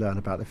past to learn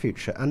about the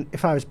future. And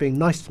if I was being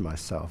nice to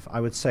myself,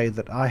 I would say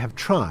that I have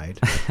tried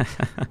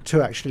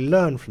to actually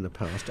learn from the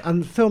past.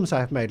 And the films I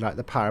have made, like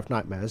The Power of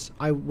Nightmares,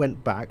 I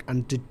went back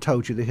and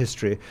told you the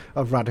history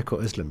of radical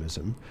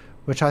Islamism,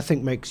 which I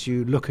think makes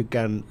you look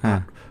again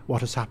at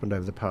what has happened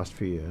over the past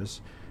few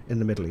years in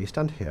the Middle East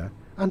and here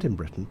and in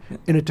Britain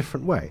in a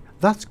different way.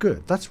 That's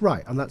good, that's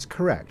right, and that's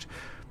correct.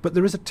 But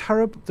there's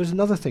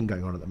another thing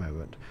going on at the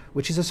moment,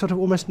 which is a sort of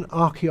almost an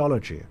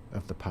archaeology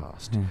of the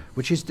past,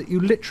 which is that you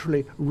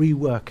literally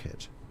rework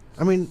it.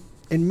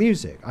 In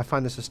music, I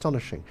find this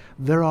astonishing.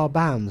 There are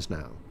bands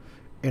now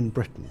in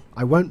Britain,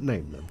 I won't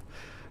name them,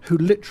 who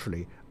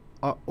literally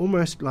are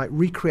almost like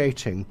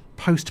recreating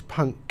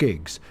post-punk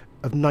gigs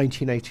of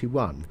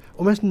 1981,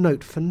 almost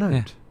note for note.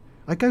 Yeah.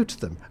 I go to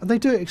them, and they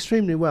do it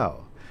extremely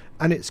well,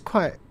 and it's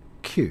quite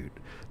cute.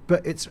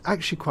 But it's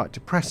actually quite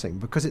depressing,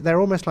 because they're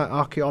almost like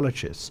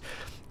archaeologists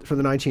from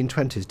the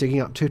 1920s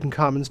digging up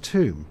Tutankhamun's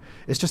tomb.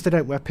 It's just they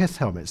don't wear pith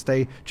helmets.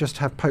 They just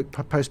have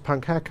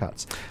post-punk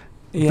haircuts.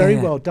 Very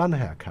well done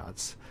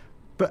haircuts.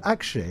 But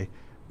actually,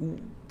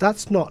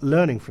 that's not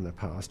learning from the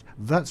past.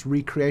 That's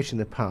recreating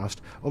the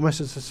past almost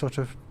as a sort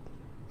of,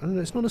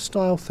 it's not a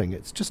style thing.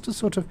 It's just a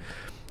sort of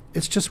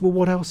it's just, well,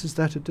 what else is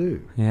there to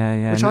do?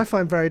 Yeah. Which I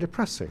find very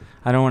depressing.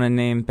 I don't want to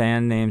name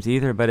band names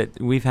either, but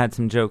we've had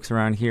some jokes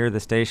around here, the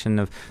station,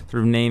 of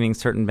sort of naming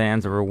certain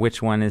bands over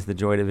which one is the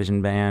Joy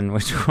Division band,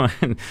 which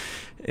one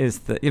is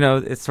the,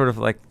 it's sort of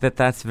like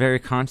that's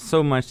very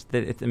so much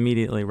that it's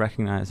immediately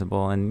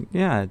recognizable. And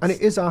and it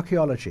is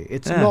archaeology.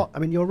 It's not,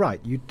 you're right.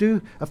 You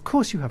do, of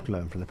course you have to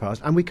learn from the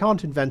past, and we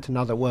can't invent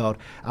another world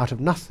out of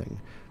nothing,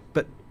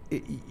 but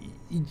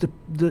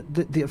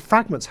the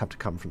fragments have to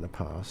come from the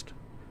past,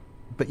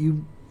 but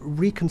you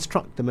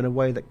reconstruct them in a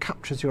way that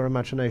captures your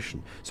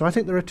imagination. So I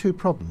think there are two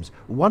problems.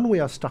 One, we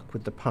are stuck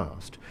with the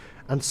past,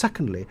 and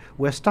secondly,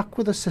 we're stuck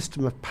with a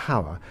system of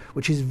power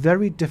which is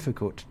very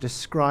difficult to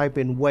describe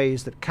in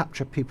ways that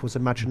capture people's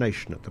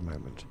imagination at the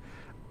moment.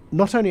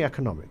 Not only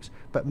economics,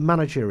 but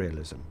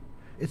managerialism.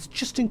 It's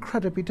just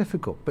incredibly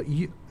difficult, but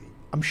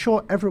I'm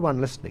sure everyone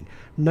listening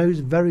knows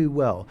very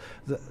well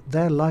that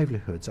their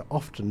livelihoods are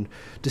often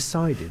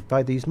decided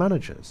by these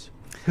managers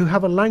who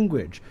have a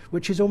language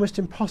which is almost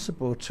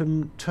impossible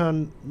to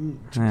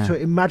to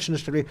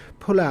imaginatively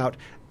pull out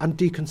and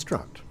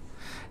deconstruct.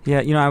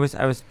 Yeah, I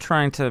was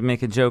trying to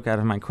make a joke out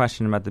of my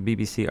question about the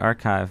BBC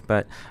archive,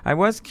 but I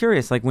was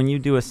curious, like when you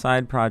do a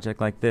side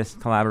project like this,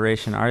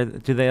 collaboration,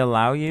 do they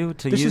allow you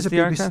to use the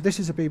archive? This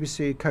is a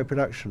BBC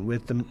co-production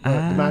with the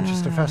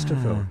Manchester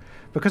Festival.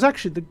 Because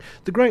actually,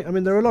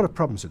 there are a lot of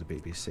problems with the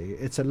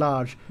BBC. It's a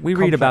large... We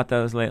read about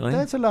those lately.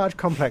 It's a large,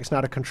 complex, and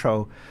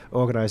out-of-control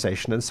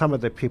organisation, and some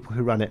of the people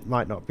who run it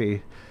might not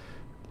be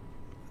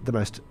the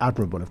most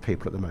admirable of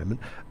people at the moment.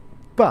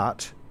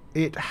 But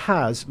it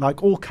has,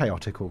 like all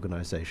chaotic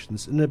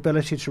organisations, an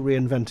ability to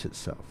reinvent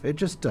itself. It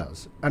just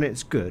does, and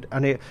it's good.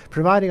 And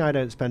providing I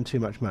don't spend too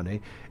much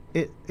money,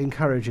 it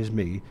encourages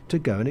me to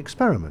go and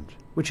experiment,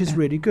 which is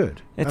really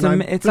good.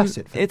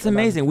 It's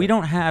amazing. We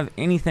don't have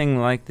anything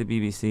like the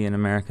BBC in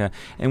America.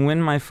 And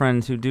when my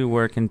friends who do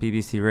work in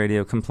BBC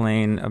Radio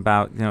complain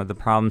about the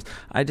problems,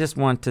 I just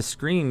want to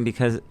scream,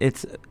 because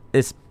it's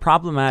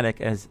problematic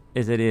as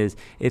it is.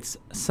 It's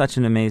such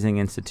an amazing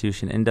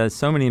institution and does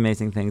so many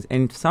amazing things.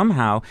 And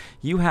somehow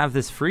you have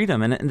this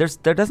freedom, and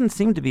there doesn't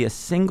seem to be a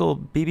single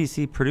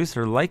BBC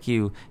producer like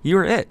you.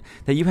 You're it.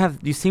 That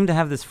you seem to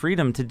have this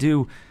freedom to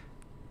do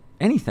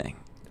anything.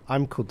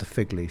 I'm called the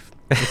fig leaf.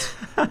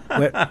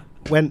 To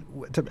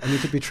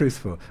be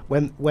truthful,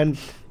 when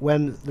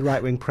the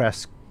right-wing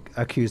press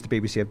accuse the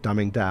BBC of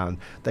dumbing down,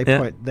 they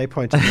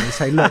point at me and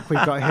say, "Look,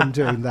 we've got him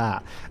doing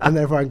that," and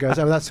everyone goes,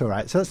 "Oh, that's all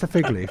right." So that's the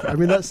fig leaf.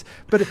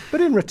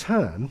 But in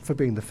return for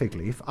being the fig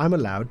leaf, I'm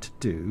allowed to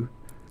do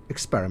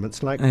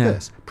experiments like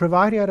this,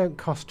 providing I don't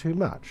cost too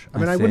much.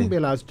 I wouldn't be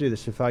allowed to do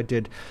this if I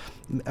did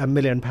 £1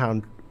 million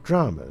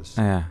dramas.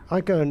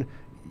 I go and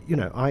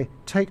I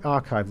take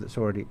archive that's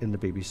already in the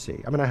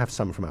BBC. I have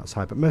some from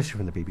outside, but mostly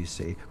from the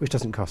BBC, which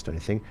doesn't cost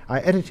anything. I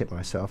edit it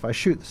myself. I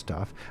shoot the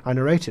stuff. I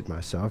narrate it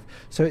myself.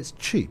 So it's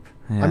cheap.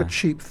 Yeah. I'm a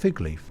cheap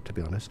fig leaf, to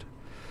be honest.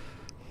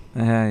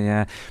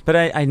 Yeah. But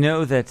I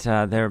know that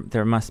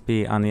there must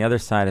be, on the other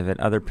side of it,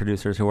 other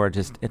producers who are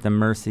just at the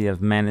mercy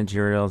of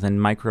managerials and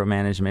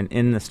micromanagement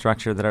in the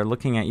structure that are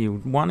looking at you,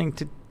 wanting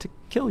to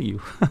kill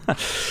you.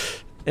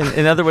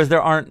 In other words,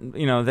 there aren't,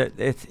 that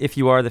if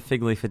you are the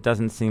fig leaf, it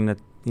doesn't seem that,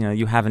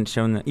 you haven't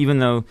shown that, even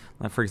though,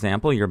 for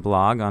example, your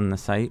blog on the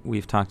site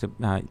we've talked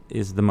about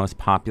is the most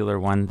popular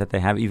one that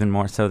they have, even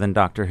more so than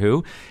Doctor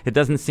Who. It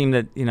doesn't seem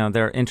that,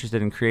 they're interested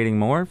in creating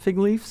more fig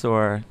leaves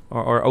or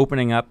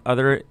opening up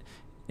other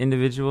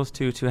individuals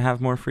to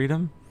have more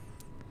freedom.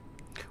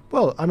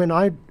 Well,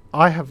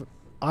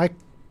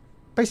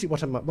 basically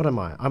what am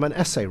I? I'm an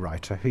essay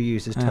writer who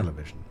uses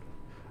television.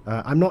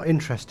 I'm not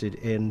interested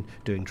in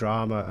doing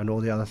drama and all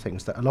the other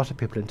things that a lot of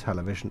people in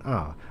television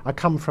are. I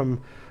come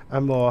from a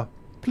more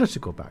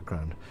political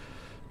background.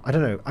 I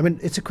don't know.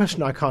 It's a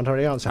question I can't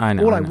really answer.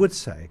 All I would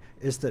say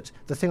is that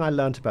the thing I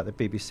learnt about the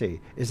BBC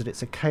is that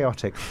it's a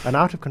chaotic and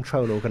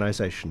out-of-control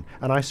organisation,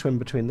 and I swim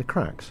between the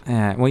cracks.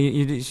 Yeah. Well,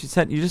 you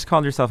said you just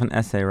called yourself an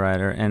essay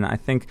writer, and I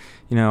think,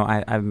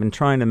 I've been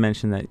trying to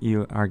mention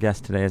that our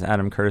guest today is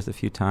Adam Curtis a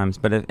few times,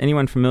 but if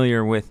anyone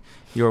familiar with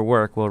your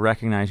work will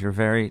recognize your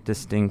very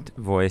distinct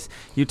voice.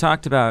 You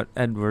talked about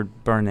Edward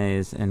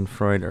Bernays and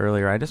Freud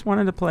earlier. I just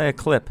wanted to play a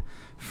clip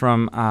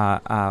from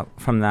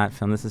that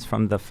film. This is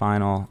from the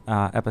final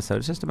episode.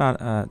 It's just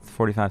about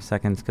 45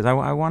 seconds, because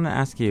I want to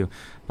ask you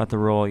about the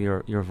role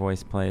your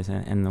voice plays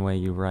and the way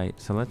you write.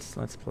 So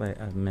let's play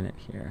a minute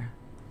here.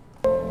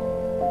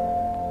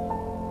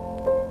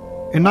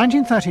 In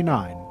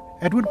 1939,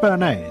 Edward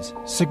Bernays,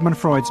 Sigmund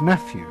Freud's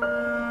nephew,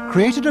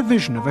 created a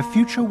vision of a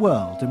future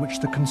world in which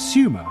the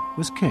consumer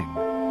was king.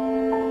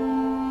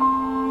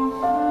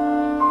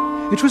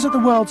 It was at the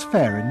World's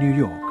Fair in New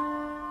York,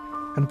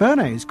 and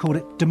Bernays called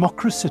it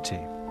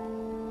Democracity.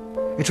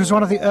 It was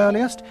one of the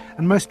earliest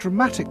and most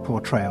dramatic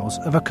portrayals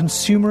of a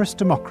consumerist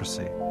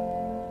democracy,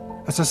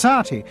 a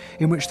society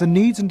in which the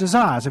needs and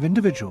desires of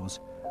individuals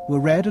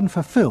were read and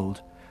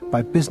fulfilled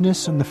by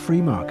business and the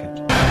free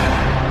market.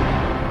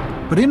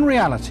 But in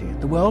reality,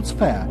 the World's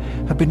Fair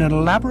had been an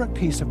elaborate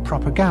piece of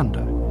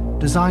propaganda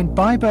designed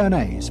by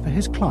Bernays for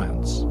his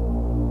clients.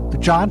 the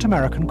giant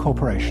American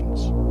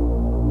corporations.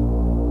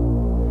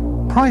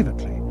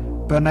 Privately,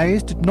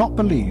 Bernays did not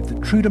believe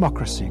that true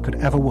democracy could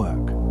ever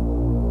work.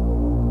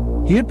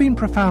 He had been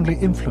profoundly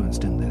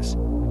influenced in this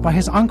by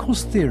his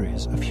uncle's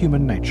theories of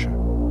human nature.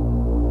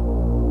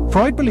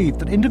 Freud believed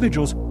that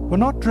individuals were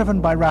not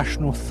driven by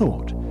rational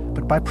thought,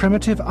 but by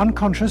primitive,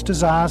 unconscious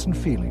desires and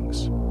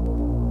feelings.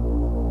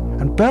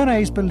 And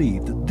Bernays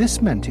believed that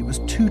this meant it was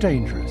too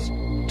dangerous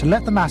to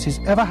let the masses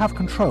ever have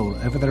control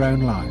over their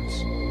own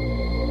lives.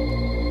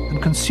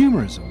 And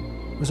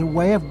consumerism was a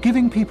way of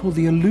giving people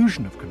the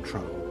illusion of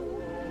control,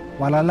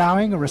 while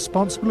allowing a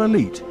responsible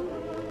elite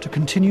to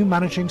continue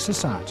managing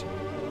society.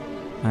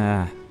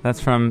 That's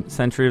from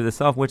Century of the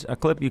Self, which a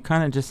clip you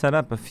kind of just set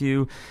up a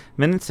few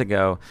minutes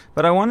ago.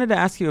 But I wanted to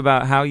ask you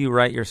about how you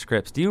write your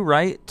scripts. Do you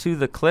write to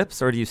the clips,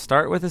 or do you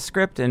start with a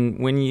script? And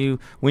when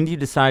do you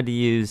decide to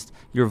use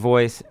your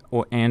voice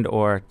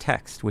or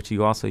text, which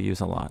you also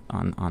use a lot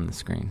on the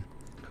screen?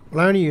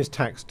 Well, I only use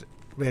text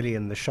really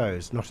in the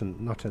shows, not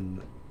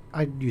in.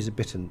 I use a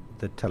bit in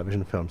the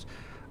television films.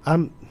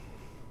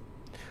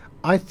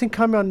 I think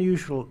I'm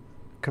unusual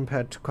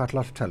compared to quite a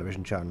lot of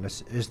television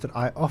journalists, is that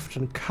I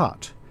often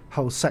cut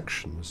whole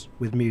sections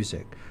with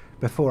music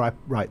before I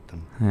write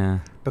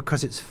them,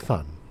 because it's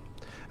fun.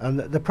 And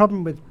the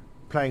problem with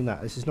playing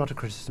that, this is not a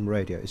criticism of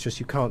radio, it's just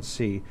you can't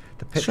see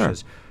the pictures.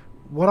 Sure.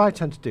 What I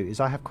tend to do is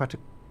I have quite a,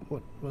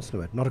 what's the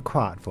word, not a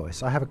quiet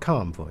voice, I have a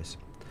calm voice.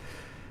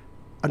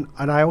 And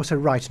I also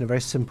write in a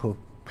very simple,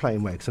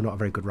 plain way, because I'm not a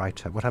very good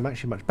writer. What I'm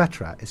actually much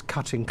better at is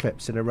cutting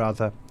clips in a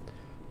rather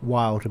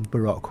wild and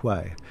baroque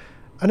way.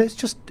 And it's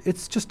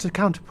just a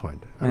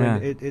counterpoint. I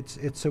mean,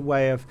 it's a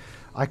way of,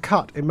 I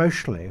cut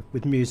emotionally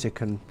with music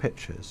and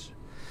pictures.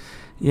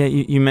 Yeah,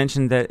 you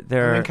mentioned that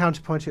there and then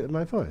counterpoint it with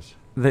my voice.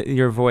 That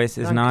your voice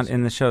is not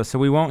in the show, so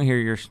we won't hear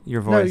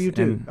your voice. No, you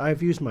do.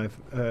 I've used my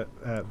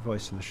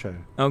voice in the show.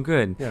 Oh,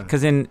 good.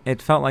 Because in It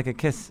Felt Like a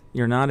Kiss,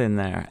 you're not in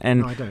there.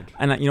 And no, I don't.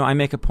 And I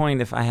make a point,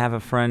 if I have a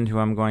friend who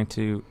I'm going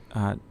to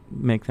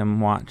make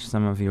them watch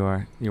some of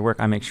your work,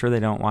 I make sure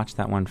they don't watch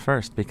that one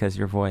first, because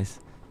your voice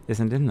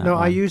isn't in that No,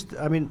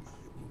 one.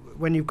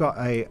 When you've got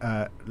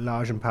a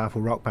large and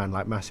powerful rock band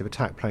like Massive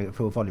Attack playing at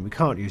full volume, you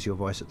can't use your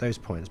voice at those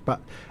points.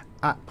 But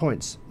at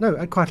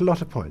quite a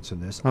lot of points in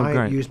this,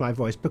 I use my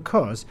voice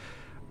because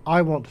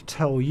I want to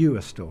tell you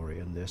a story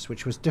in this,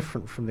 which was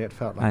different from the It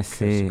Felt Like a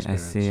Kiss experience.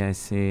 I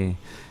see.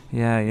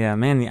 Yeah.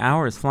 Man, the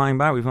hour is flying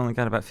by. We've only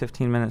got about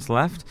 15 minutes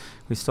left.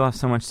 We still have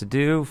so much to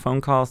do,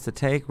 phone calls to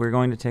take. We're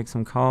going to take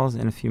some calls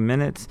in a few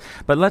minutes.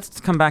 But let's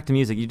come back to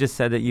music. You just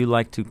said that you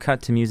like to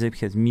cut to music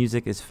because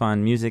music is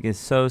fun. Music is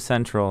so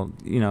central,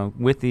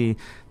 with the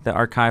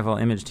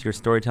archival image to your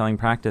storytelling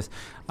practice.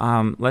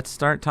 Let's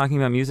start talking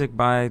about music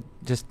by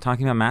just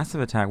talking about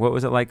Massive Attack. What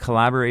was it like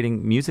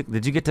collaborating music?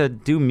 Did you get to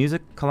do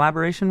music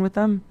collaboration with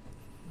them?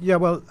 Yeah,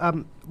 well,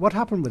 what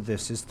happened with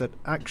this is that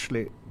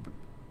actually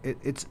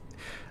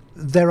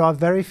there are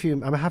very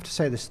few, I have to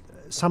say this,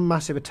 some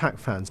Massive Attack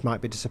fans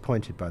might be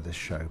disappointed by this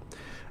show.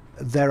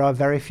 There are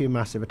very few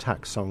Massive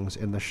Attack songs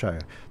in the show.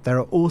 There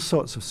are all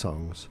sorts of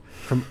songs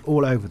from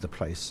all over the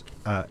place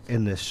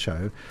in this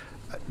show,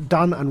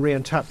 done and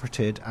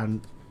reinterpreted,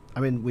 and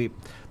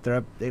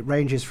it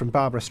ranges from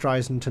Barbra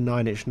Streisand to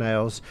Nine Inch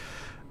Nails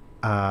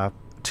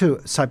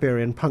to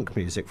Siberian punk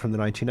music from the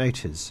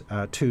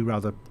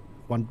 1980s,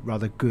 one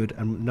rather good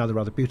and another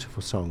rather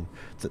beautiful song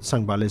that's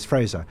sung by Liz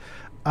Fraser.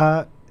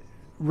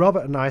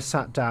 Robert and I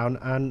sat down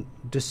and,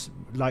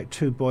 like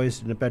two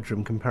boys in a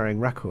bedroom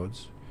comparing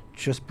records,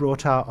 just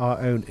brought out our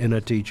own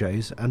inner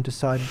DJs and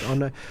decided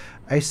on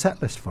a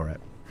set list for it,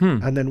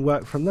 and then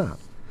worked from that.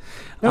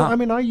 No,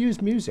 I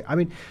use music.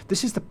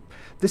 This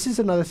is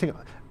another thing.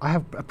 I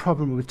have a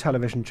problem with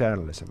television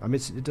journalism.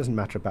 It doesn't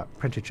matter about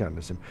printed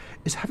journalism.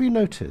 Have you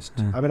noticed?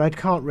 I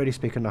can't really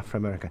speak enough for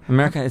America.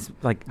 America is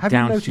like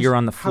down. You're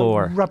on the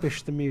floor. How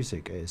rubbish the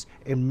music is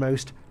in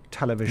most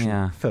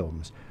television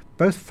films,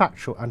 both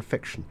factual and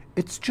fiction.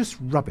 It's just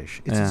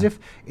rubbish. It's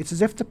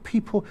as if the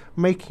people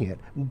making it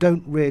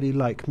don't really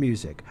like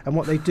music, and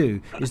what they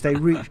do is they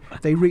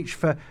reach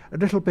for a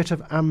little bit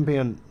of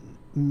ambient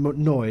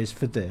noise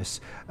for this,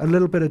 a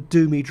little bit of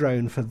doomy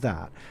drone for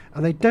that,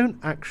 and they don't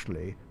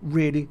actually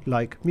really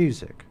like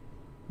music.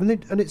 And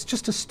it's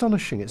just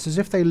astonishing. It's as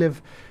if they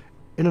live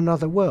in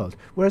another world,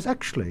 whereas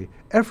actually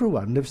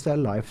everyone lives their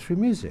life through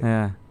music.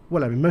 Yeah.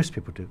 Well, most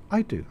people do.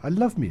 I do. I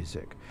love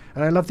music,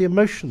 and I love the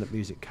emotion that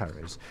music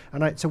carries,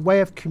 and it's a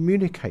way of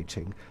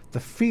communicating the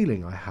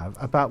feeling I have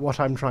about what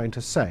I'm trying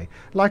to say,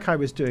 like I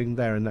was doing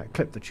there in that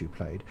clip that you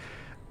played.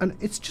 And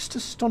it's just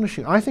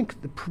astonishing. I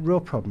think the real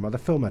problem are the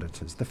film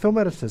editors. The film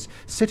editors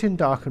sit in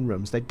darkened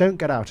rooms, they don't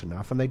get out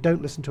enough, and they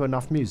don't listen to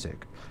enough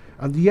music.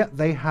 And yet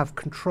they have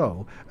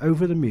control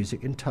over the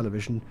music in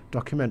television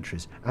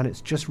documentaries. And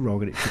it's just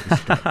wrong, and it should be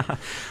stopped.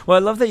 Well,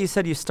 I love that you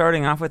said you're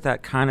starting off with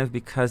that kind of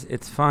because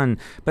it's fun.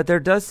 But there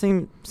does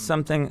seem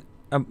something...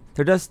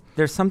 there's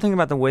something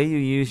about the way you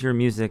use your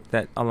music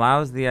that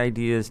allows the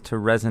ideas to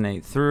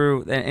resonate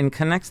through and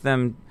connects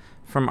them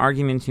from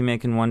arguments you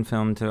make in one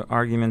film to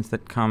arguments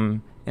that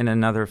come in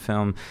another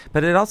film.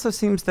 But it also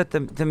seems that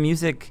the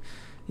music,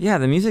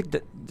 the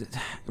music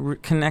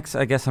connects,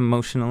 I guess,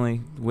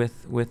 emotionally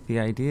with the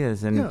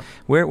ideas. And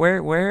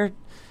where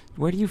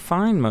do you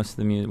find most of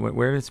the music?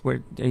 Where are you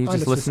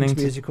just listening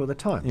to music all the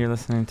time? You're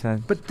listening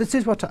to. But this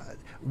is what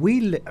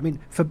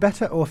for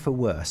better or for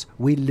worse,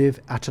 we live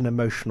at an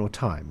emotional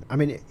time. I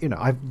mean,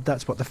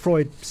 that's what the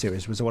Freud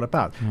series was all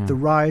about. Yeah. The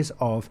rise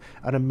of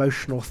an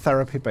emotional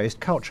therapy-based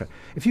culture.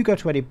 If you go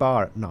to any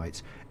bar at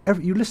night,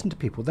 you listen to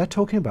people, they're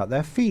talking about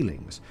their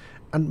feelings.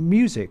 And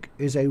music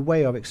is a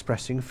way of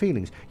expressing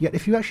feelings. Yet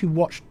if you actually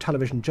watch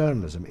television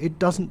journalism, it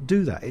doesn't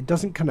do that. It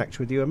doesn't connect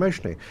with you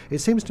emotionally. It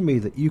seems to me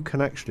that you can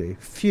actually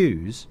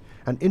fuse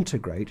and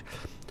integrate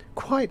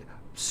quite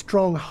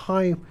strong,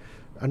 high,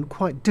 and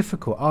quite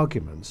difficult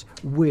arguments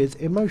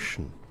with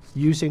emotion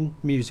using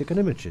music and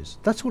images.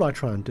 That's what I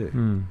try and do.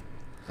 Mm.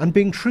 And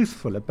being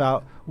truthful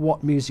about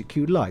what music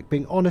you like,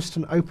 being honest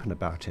and open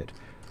about it.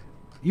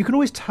 You can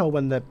always tell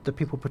when the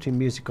people putting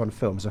music on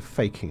films are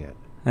faking it.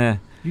 Yeah.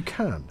 You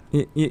can.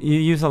 You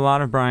use a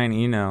lot of Brian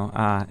Eno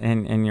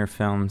in your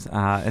films.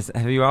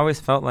 Have you always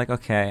felt like,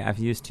 okay, I've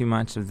used too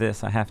much of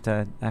this, I have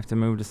to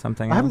move to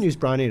something else? I haven't used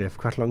Brian Eno for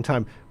quite a long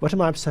time. What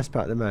am I obsessed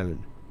about at the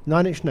moment?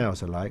 9 Inch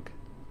Nails I like.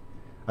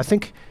 I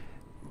think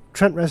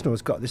Trent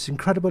Reznor's got this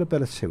incredible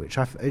ability, which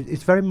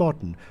it's very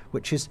modern,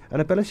 which is an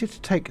ability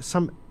to take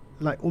some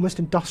like almost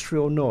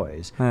industrial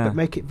noise, but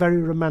make it very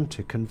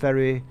romantic and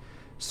very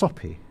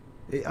soppy.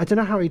 I don't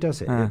know how he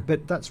does it,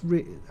 but that's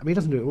he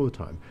doesn't do it all the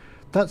time.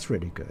 That's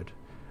really good.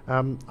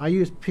 I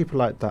use people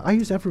like that. I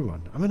use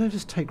everyone. I mean, I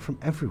just take from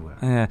everywhere.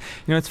 Yeah.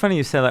 It's funny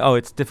you say, like, oh,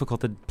 it's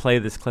difficult to play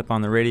this clip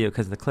on the radio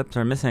because the clips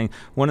are missing.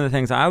 One of the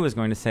things I was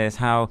going to say is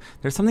how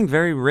there's something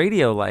very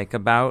radio-like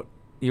about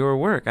your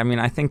work. I mean,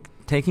 I think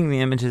taking the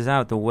images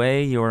out, the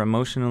way you're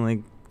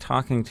emotionally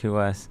talking to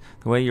us,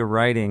 the way you're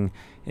writing,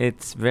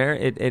 it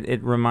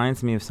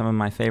reminds me of some of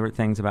my favorite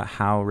things about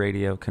how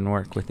radio can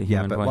work with the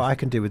human voice. Yeah, but what I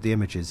can do with the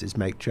images is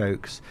make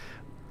jokes,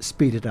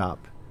 speed it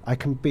up. I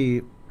can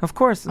be... Of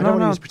course, I don't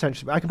want to use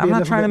pretentious, but I can be a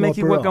little bit more I'm not trying to make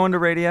you go into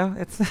radio.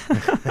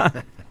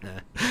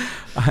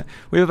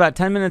 We have about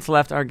 10 minutes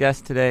left. Our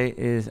guest today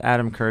is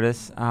Adam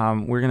Curtis.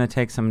 We're going to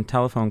take some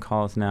telephone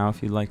calls now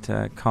if you'd like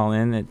to call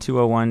in at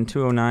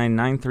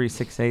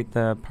 201-209-9368.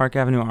 The Park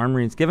Avenue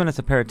Armory's given us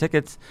a pair of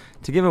tickets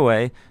to give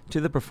away to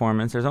the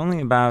performance. There's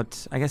only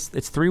about, I guess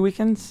it's 3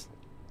 weekends?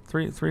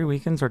 Three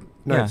weekends?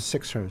 No,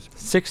 6 shows.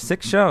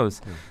 Six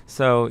shows. Yeah.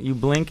 So you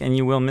blink and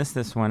you will miss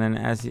this one. And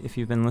if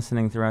you've been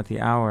listening throughout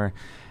the hour,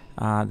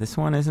 this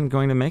one isn't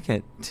going to make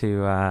it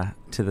to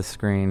the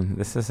screen.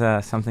 This is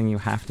something you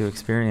have to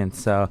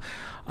experience. So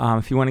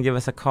if you want to give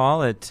us a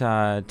call at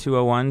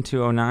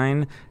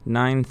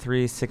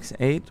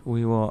 201-209-9368,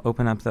 we will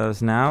open up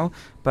those now.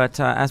 But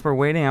as we're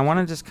waiting, I want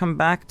to just come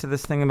back to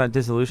this thing about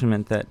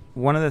disillusionment, that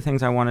one of the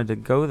reasons I wanted to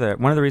go there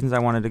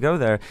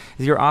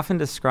is you're often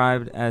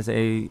described as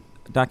a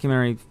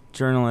documentary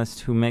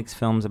journalist who makes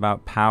films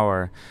about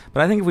power.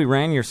 But I think if we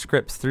ran your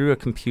scripts through a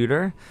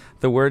computer,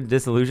 the word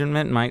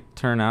disillusionment might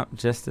turn up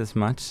just as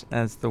much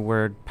as the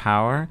word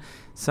power.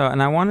 So,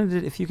 and I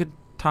wanted if you could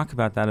talk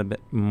about that a bit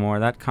more.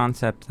 That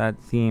concept, that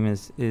theme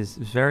is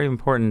very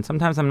important.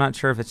 Sometimes I'm not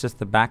sure if it's just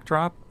the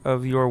backdrop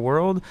of your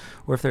world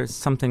or if there's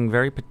something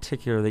very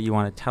particular that you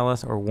want to tell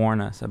us or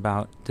warn us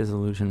about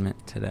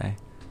disillusionment today.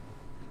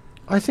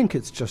 I think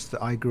it's just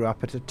that I grew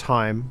up at a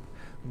time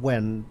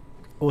when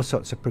all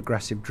sorts of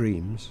progressive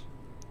dreams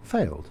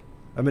failed.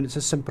 I mean, it's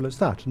as simple as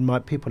that. And my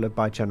people of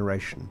my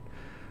generation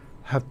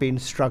have been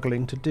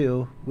struggling to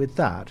deal with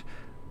that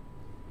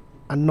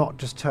and not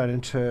just turn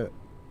into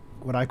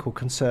what I call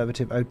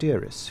conservative oh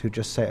dearists who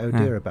just say oh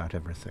dear about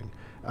everything.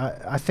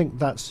 I think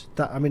that's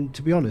that. I mean,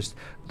 to be honest,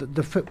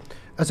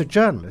 as a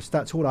journalist,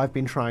 that's all I've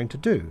been trying to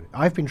do.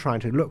 I've been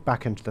trying to look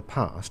back into the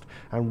past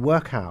and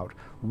work out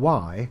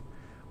why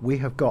we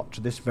have got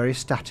to this very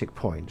static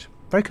point.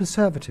 Very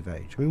conservative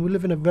age. I mean, we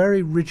live in a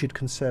very rigid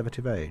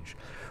conservative age.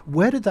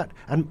 Where did that...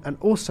 And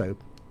also,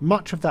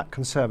 much of that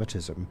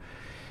conservatism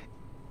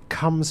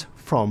comes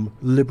from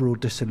liberal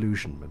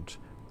disillusionment,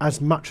 as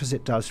much as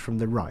it does from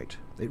the right.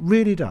 It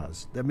really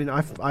does. I mean,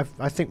 I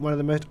think one of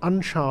the most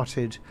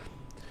uncharted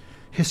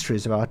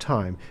histories of our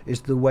time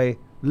is the way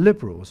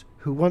liberals,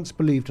 who once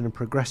believed in a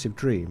progressive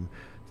dream,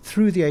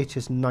 through the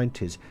 80s and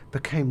 90s,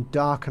 became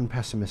dark and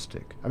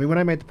pessimistic. I mean, when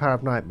I made The Power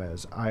of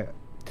Nightmares, I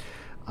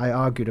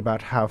argued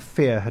about how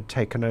fear had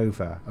taken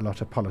over a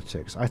lot of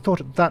politics. I thought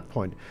at that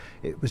point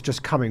it was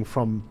just coming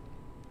from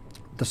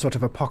the sort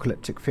of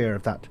apocalyptic fear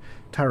of that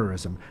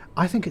terrorism.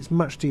 I think it's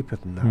much deeper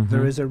than that. Mm-hmm.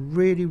 There is a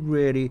really,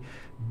 really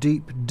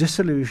deep,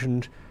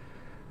 disillusioned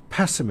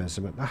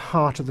pessimism at the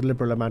heart of the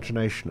liberal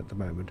imagination at the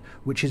moment,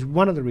 which is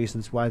one of the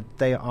reasons why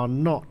they are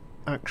not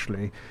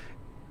actually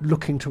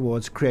looking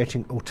towards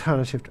creating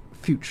alternative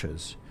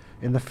futures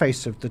in the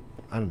face of the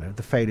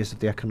failures of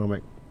the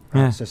economic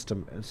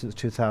system since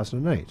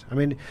 2008. I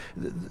mean,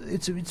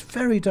 it's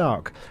very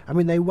dark. I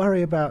mean, they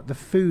worry about the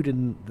food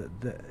and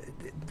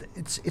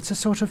it's a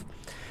sort of,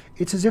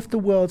 it's as if the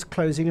world's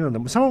closing in on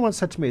them. Someone once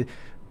said to me,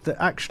 that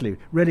actually,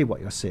 really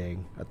what you're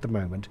seeing at the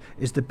moment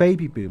is the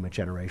baby boomer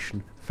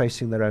generation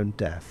facing their own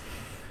death.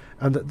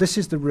 And that this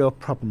is the real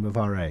problem of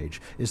our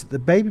age, is that the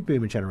baby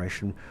boomer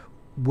generation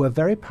were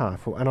very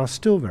powerful and are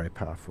still very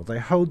powerful. They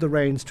hold the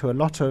reins to a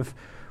lot of,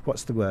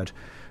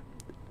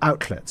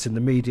 outlets in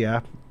the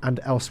media and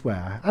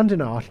elsewhere, and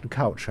in art and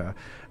culture,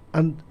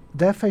 and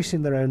they're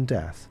facing their own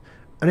death.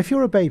 And if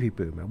you're a baby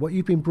boomer, what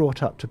you've been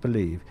brought up to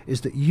believe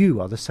is that you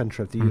are the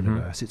centre of the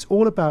universe. It's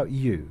all about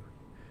you.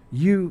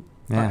 You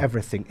are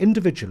everything.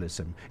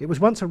 Individualism. It was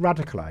once a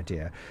radical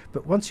idea,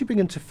 but once you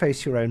begin to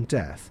face your own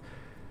death,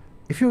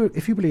 if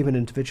you believe in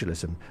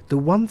individualism, the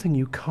one thing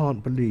you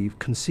can't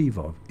conceive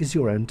of is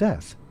your own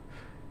death.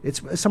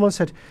 Someone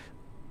said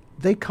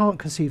they can't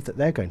conceive that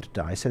they're going to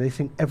die, so they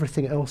think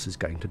everything else is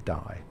going to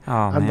die.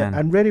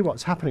 And really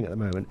what's happening at the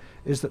moment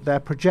is that they're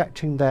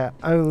projecting their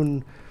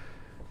own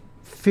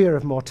fear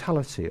of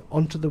mortality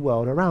onto the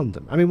world around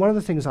them. I mean, one of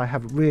the things I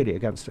have really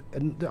against,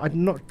 and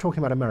I'm not talking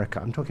about America,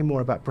 I'm talking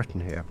more about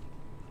Britain here.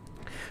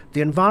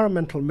 The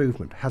environmental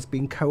movement has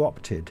been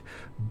co-opted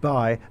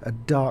by a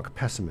dark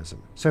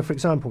pessimism. So, for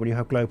example, when you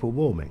have global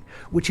warming,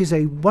 which is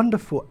a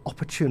wonderful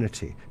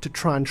opportunity to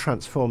try and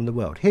transform the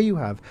world. Here you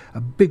have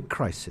a big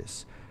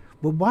crisis.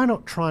 Well, why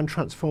not try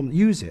and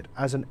use it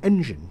as an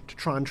engine to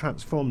try and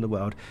transform the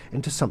world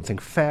into something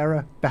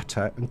fairer,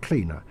 better, and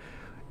cleaner?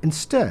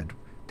 Instead,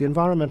 the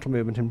environmental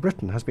movement in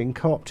Britain has been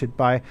co-opted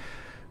by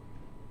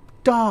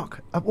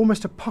dark,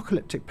 almost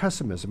apocalyptic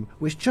pessimism,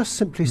 which just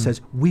simply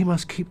says, we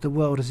must keep the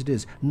world as it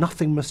is,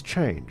 nothing must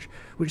change,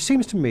 which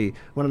seems to me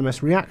one of the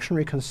most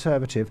reactionary,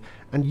 conservative,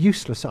 and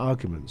useless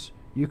arguments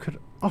you could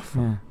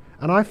offer.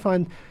 And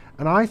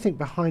I think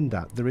behind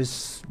that there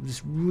is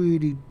this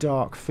really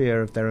dark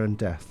fear of their own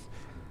death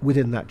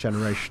within that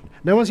generation.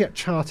 No one's yet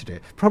charted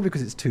it, probably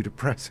because it's too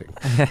depressing.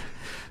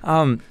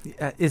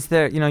 Is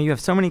there, you have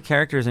so many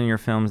characters in your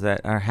films that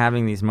are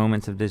having these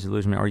moments of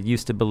disillusionment or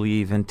used to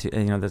believe into,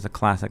 there's a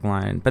classic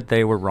line, but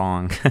they were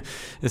wrong,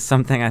 is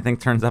something I think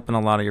turns up in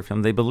a lot of your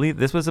films. They believe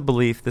this was a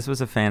belief, this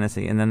was a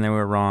fantasy, and then they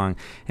were wrong.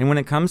 And when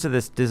it comes to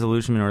this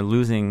disillusionment or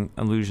losing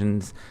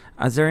illusions,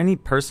 is there any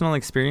personal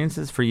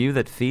experiences for you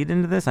that feed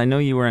into this? I know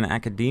you were in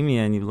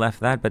academia and you left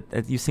that, but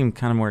you seem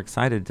kind of more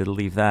excited to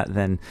leave that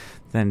than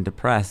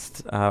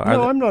depressed.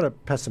 No, I'm not a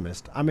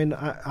pessimist. I mean,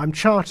 I'm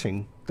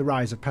charting the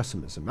rise of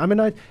pessimism. I mean,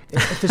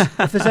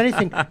 if there's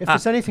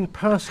anything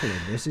personal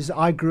in this, is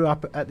I grew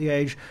up at the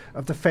age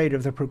of the failure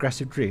of the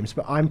progressive dreams,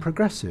 but I'm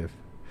progressive.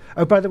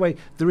 Oh, by the way,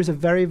 there is a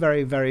very,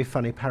 very, very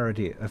funny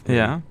parody of me.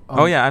 Yeah.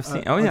 I've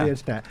seen. On the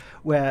internet,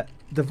 where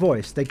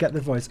they get the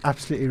voice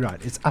absolutely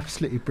right. It's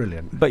absolutely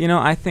brilliant. But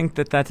I think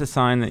that's a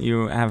sign that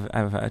you have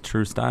a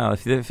true style.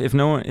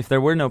 If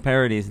there were no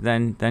parodies,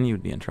 then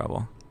you'd be in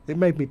trouble. It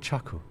made me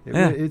chuckle.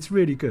 It's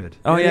really good.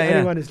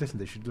 Anyone who's listening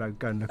to this should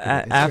go and look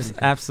at it. It's really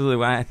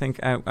absolutely. I think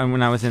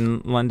when I was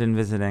in London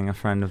visiting a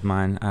friend of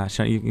mine,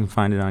 you can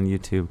find it on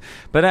YouTube.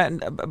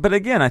 But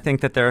again, I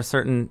think that there are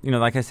certain,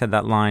 like I said,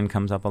 that line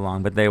comes up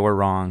along. But they were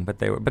wrong.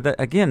 But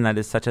again, that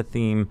is such a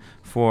theme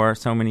for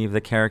so many of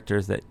the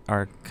characters that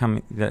are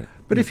coming.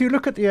 But if you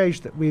look at the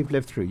age that we've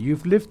lived through,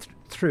 you've lived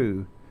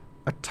through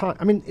a time.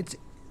 I mean, it's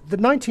the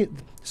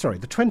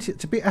 20th,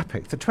 to be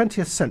epic, the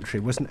 20th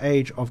century was an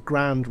age of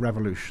grand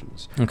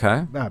revolutions.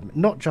 Okay.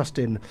 Not just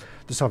in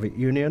the Soviet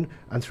Union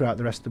and throughout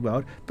the rest of the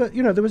world, but,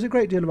 there was a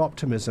great deal of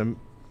optimism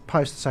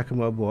post the Second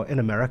World War in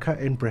America,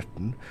 in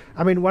Britain.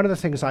 I mean, one of the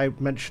things I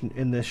mentioned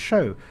in this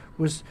show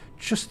was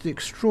just the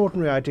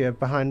extraordinary idea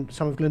behind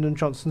some of Lyndon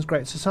Johnson's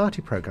Great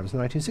Society programs in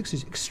the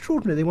 1960s.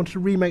 Extraordinary. They wanted to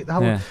remake the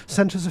whole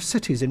centres of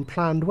cities in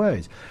planned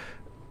ways.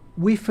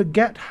 We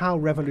forget how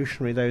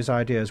revolutionary those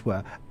ideas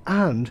were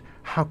and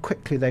how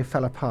quickly they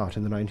fell apart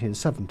in the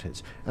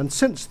 1970s. And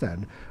since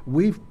then,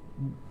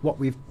 what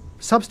we've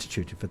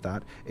substituted for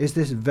that is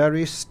this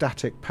very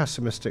static,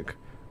 pessimistic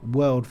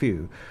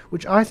worldview,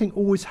 which I think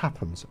always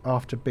happens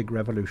after big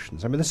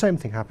revolutions. I mean, the same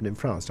thing happened in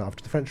France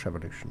after the French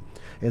Revolution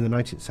in the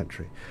 19th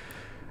century.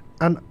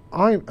 And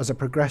I, as a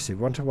progressive,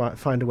 want to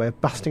find a way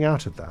of busting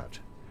out of that.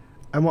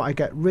 And what I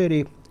get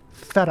really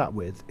fed up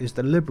with is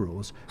the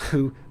liberals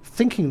who,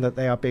 thinking that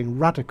they are being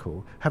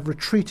radical, have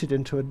retreated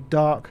into a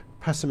dark,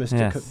 pessimistic...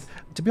 Yes.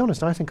 To be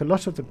honest, I think a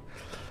lot of the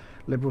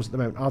liberals at the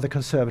moment are the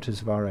conservatives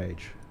of our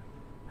age.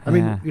 I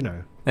mean,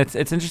 It's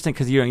interesting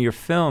because your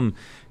film...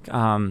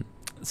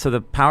 so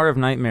The Power of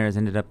Nightmares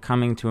ended up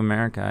coming to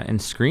America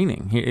and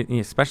screening,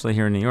 especially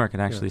here in New York. It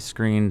actually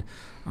screened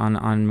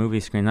on movie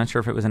screen. Not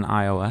sure if it was in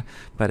Iowa,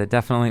 but it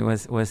definitely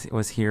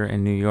was here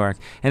in New York.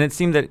 And it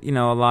seemed that,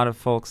 a lot of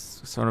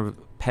folks sort of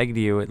pegged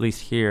you, at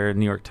least here,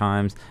 New York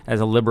Times,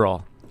 as a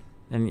liberal.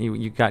 And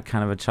you got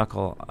kind of a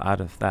chuckle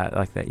out of that,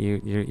 like that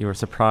you were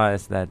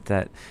surprised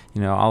that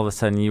all of a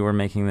sudden you were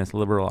making this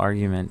liberal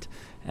argument,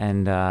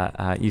 and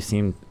you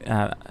seemed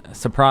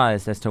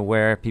surprised as to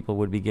where people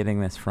would be getting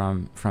this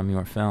from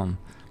your film.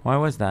 Why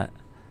was that?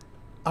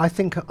 I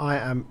think I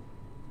am...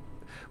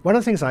 One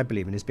of the things I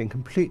believe in is being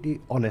completely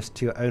honest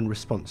to your own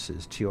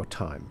responses to your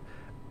time.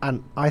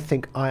 and I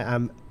think I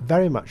am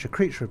very much a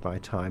creature of my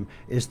time,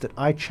 is that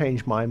I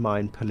change my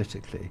mind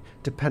politically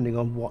depending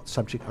on what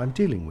subject I'm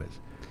dealing with.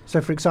 So,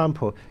 for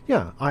example,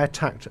 I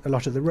attacked a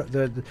lot of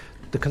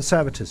the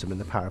conservatism in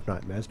The Power of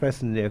Nightmares,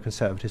 both in the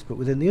neoconservatives but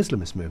within the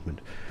Islamist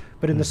movement.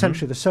 But in The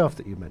Century of the Self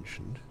that you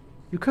mentioned,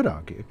 you could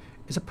argue,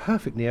 is a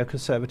perfect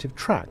neoconservative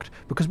tract,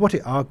 because what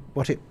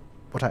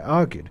I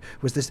argued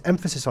was this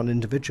emphasis on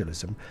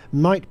individualism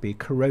might be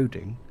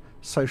corroding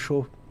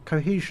social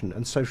cohesion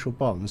and social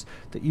bonds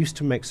that used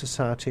to make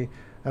society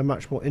a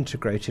much more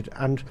integrated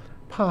and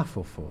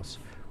powerful force.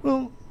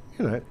 Well,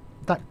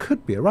 that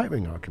could be a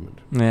right-wing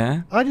argument.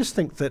 Yeah. I just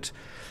think that,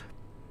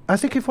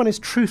 if one is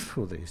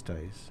truthful these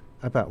days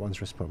about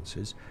one's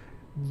responses,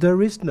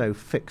 there is no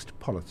fixed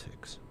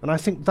politics. And I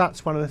think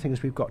that's one of the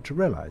things we've got to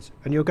realise.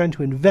 And you're going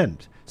to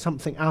invent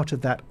something out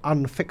of that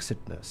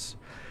unfixedness.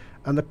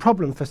 And the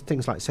problem for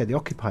things like, say, the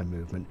Occupy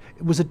movement,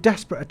 it was a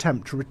desperate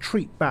attempt to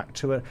retreat back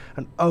to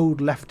an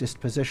old leftist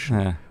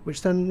position,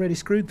 which then really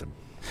screwed them.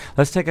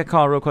 Let's take a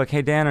call real quick.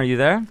 Hey, Dan, are you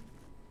there?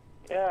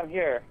 Yeah, I'm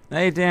here.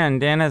 Hey, Dan.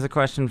 Dan has a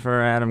question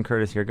for Adam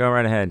Curtis here. Go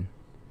right ahead.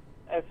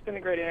 It's been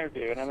a great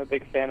interview, and I'm a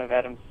big fan of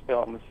Adam's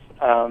films.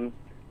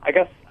 I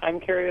guess I'm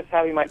curious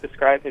how you might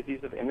describe his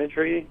use of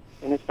imagery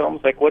in his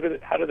films. Like,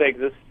 how do they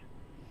exist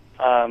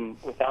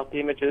without the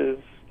images?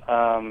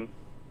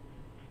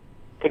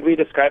 Could we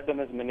describe them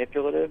as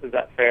manipulative? Is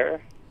that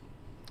fair?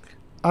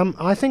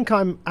 I think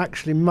I'm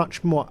actually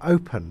much more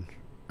open.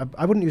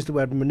 I wouldn't use the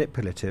word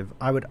manipulative.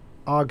 I would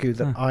argue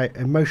that I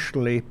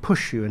emotionally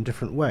push you in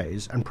different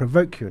ways and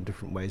provoke you in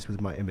different ways with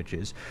my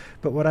images.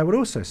 But what I would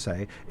also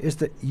say is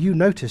that you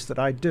notice that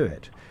I do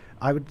it.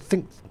 I would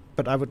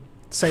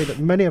say that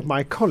many of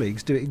my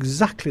colleagues do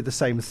exactly the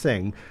same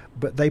thing,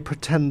 but they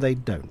pretend they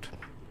don't.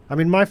 I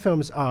mean, my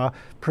films are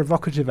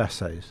provocative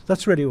essays.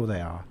 That's really all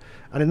they are.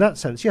 And in that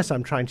sense, yes,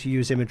 I'm trying to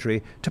use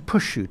imagery to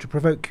push you, to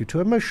provoke you,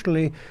 to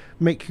emotionally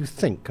make you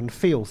think and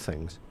feel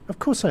things. Of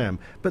course I am.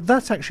 But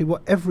that's actually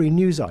what every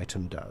news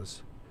item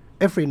does,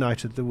 every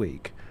night of the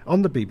week,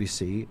 on the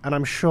BBC, and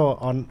I'm sure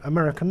on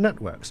American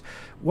networks.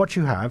 What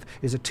you have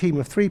is a team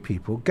of 3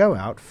 people go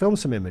out, film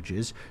some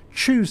images,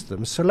 choose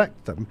them,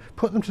 select them,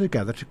 put them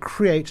together to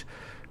create,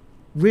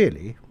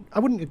 really, I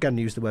wouldn't again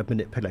use the word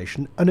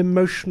manipulation, an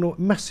emotional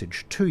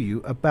message to you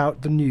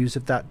about the news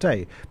of that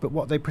day. But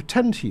what they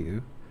pretend to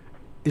you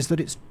is that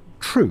it's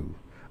true.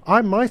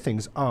 My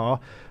things are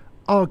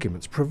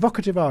arguments,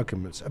 provocative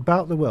arguments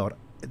about the world.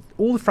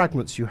 All the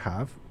fragments you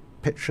have,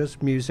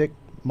 pictures, music,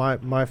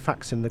 my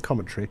facts in the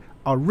commentary,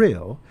 are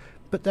real,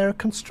 but they're a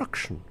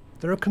construction.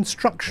 They're a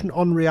construction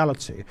on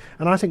reality.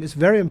 And I think it's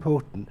very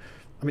important.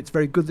 I mean, it's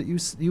very good that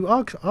you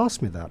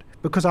ask me that,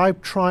 because I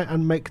try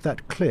and make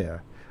that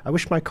clear. I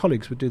wish my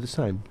colleagues would do the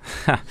same.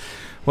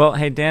 Well,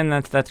 hey, Dan,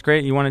 that's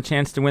great. You want a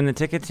chance to win the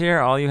tickets here?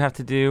 All you have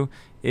to do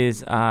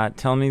is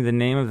tell me the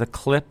name of the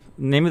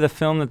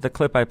film that the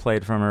clip I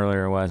played from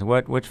earlier was.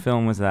 Which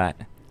film was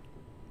that?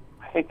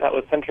 I think that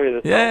was Century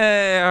of the Self.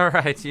 Yay! All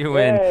right, you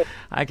win.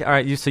 All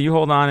right, so you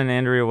hold on, and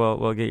Andrea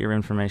will get your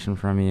information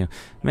from you.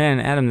 Man,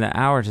 Adam, the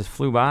hour just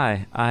flew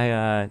by.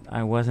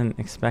 I wasn't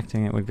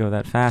expecting it would go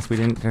that fast.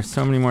 There's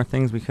so many more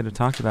things we could have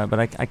talked about, but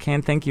I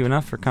can't thank you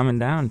enough for coming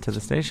down to the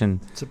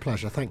station. It's a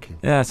pleasure. Thank you.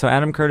 Yeah. So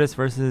Adam Curtis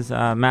versus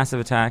Massive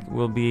Attack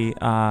will be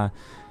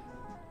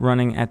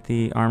running at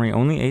the Armory.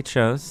 Only 8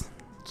 shows.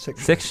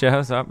 6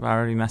 shows. Oh, I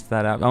already messed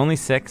that up. Only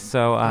 6.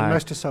 So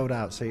most are sold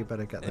out, so you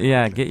better get them.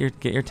 Yeah, get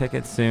your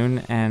tickets soon.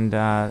 And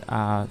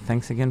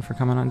thanks again for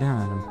coming on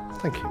down, Adam.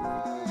 Thank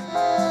you.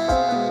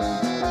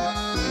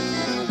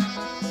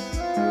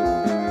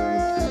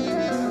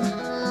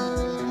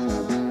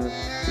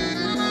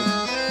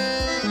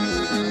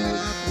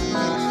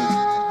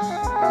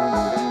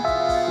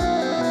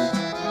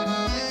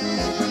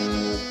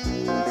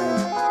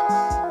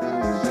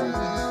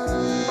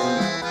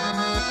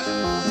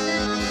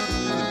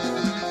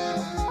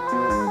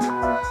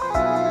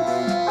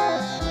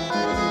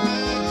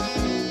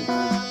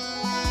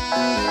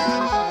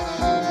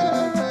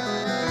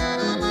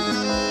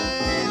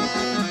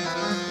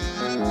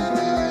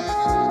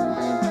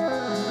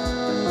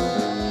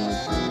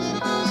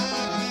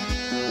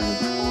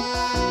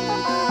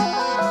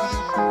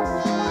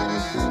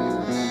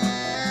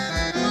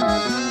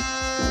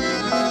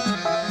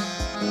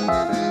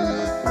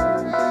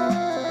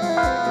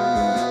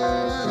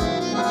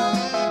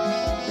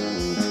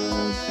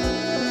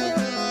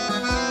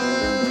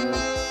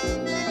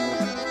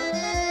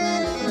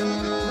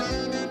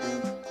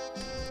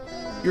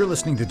 You're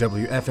listening to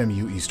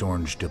WFMU East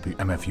Orange,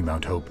 WMFU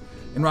Mount Hope,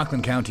 in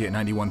Rockland County at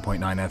 91.9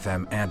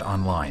 FM and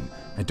online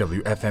at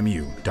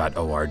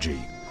WFMU.org.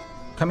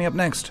 Coming up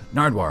next,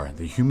 Nardwuar,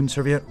 the Human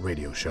Serviette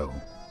Radio Show.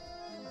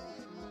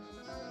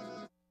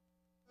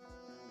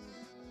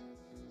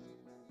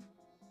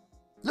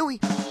 Louis.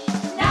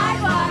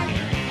 Nardwuar.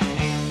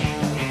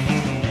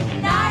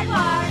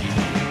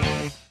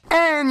 Nardwuar.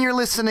 And you're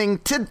listening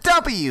to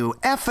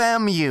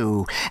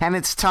WFMU. And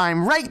it's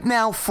time right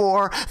now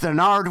for the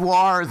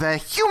Nardwuar, the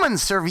Human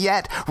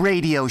Serviette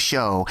radio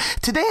show.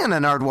 Today on the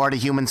Nardwuar, the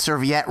Human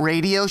Serviette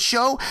radio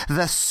show,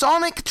 the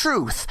Sonic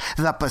Truth,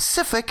 the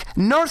Pacific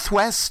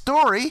Northwest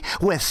story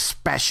with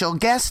special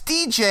guest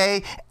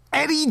DJ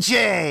Eddie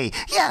J.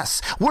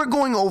 Yes, we're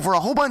going over a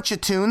whole bunch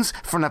of tunes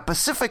from the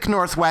Pacific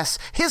Northwest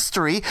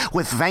history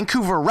with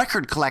Vancouver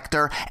record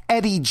collector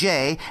Eddie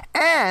J.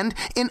 And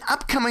in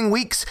upcoming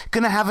weeks,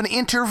 gonna have an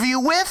interview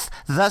with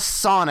the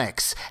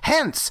Sonics.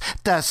 Hence,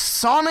 the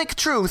Sonic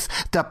Truth,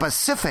 the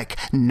Pacific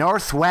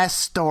Northwest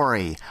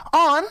story.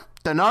 On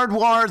the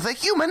Nardwuar, the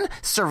Human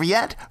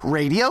Serviette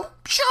radio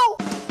show.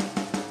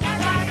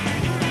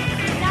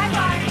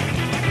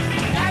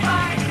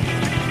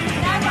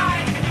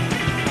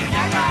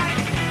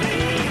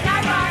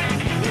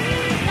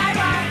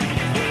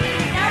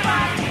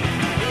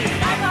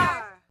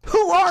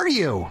 Who are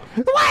you?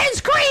 Why,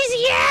 it's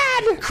Crazy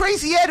Ed!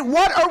 Crazy Ed,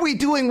 what are we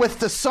doing with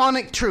the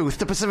Sonic Truth,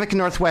 the Pacific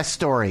Northwest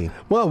story?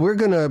 Well, we're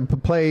going to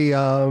play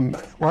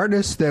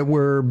artists that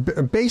were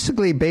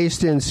basically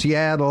based in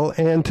Seattle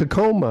and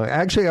Tacoma.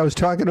 Actually, I was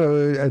talking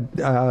to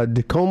a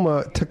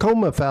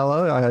Tacoma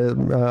fella,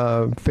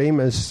 a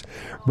famous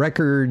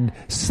record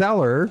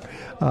seller,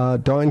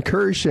 Don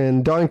Kirsch,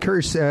 and Don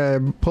Kirsch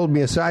pulled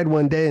me aside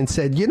one day and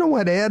said, you know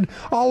what, Ed?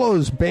 All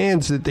those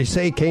bands that they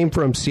say came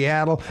from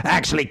Seattle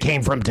actually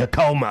came from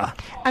Tacoma.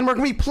 And we're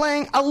going to be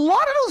playing a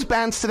lot of those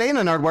bands today in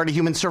the Nardwuar, the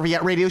Human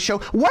Serviette radio show.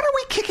 What are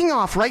we kicking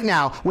off right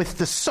now with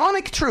the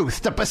Sonic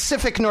Truth, the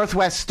Pacific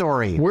Northwest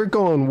story? We're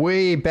going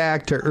way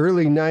back to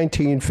early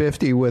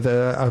 1950 with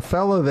a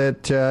fellow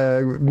that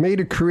made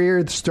a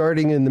career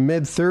starting in the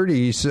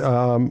mid-30s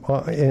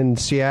in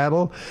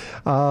Seattle.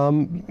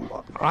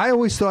 I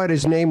always thought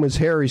his name was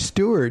Harry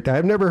Stewart.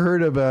 I've never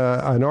heard of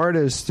an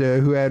artist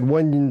who had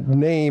one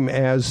name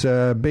as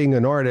being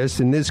an artist,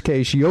 in this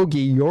case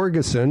Yogi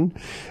Jorgensen,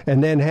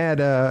 and then had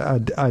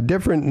a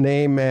different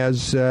name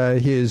as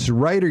his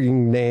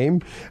writing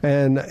name,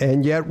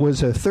 and yet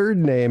was a third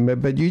name.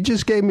 But you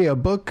just gave me a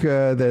book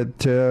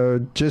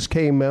that just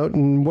came out,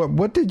 and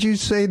what did you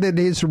say that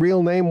his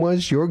real name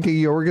was?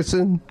 Yogi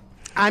Jorgensen?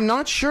 I'm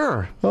not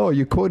sure. Oh,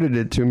 you quoted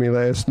it to me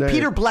last night.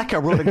 Peter Blecka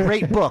wrote a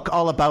great book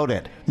all about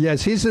it.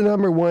 Yes, he's the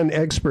 #1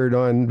 expert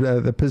on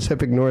the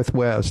Pacific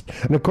Northwest.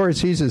 And, of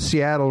course, he's a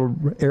Seattle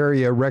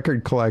area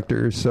record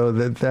collector, so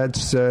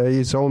that's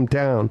his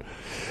hometown.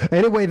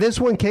 Anyway, this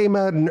one came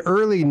out in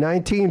early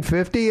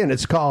 1950, and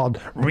it's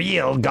called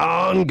Real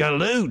Gone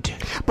Galoot.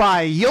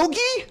 By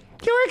Yogi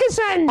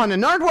Jorgensen! On the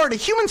Nardwuar, the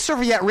Human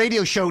Serviette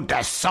radio show,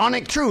 The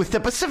Sonic Truth, the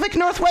Pacific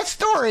Northwest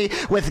story,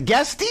 with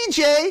guest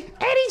DJ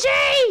Eddie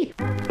J!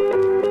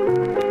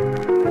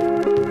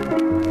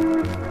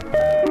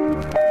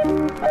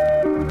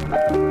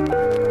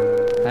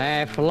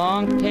 I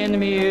flunked in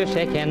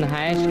music in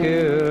high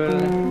school.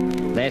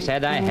 They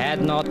said I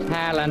had no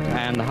talent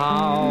and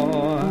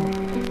how.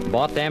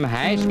 But them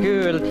high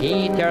school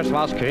teachers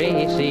was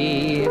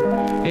crazy.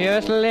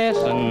 Just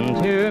listen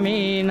to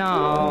me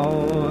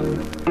now.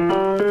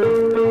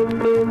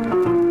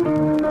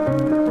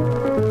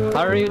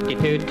 A rooty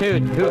toot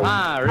toot,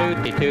 hoo-ha,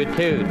 rooty toot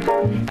toot.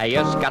 I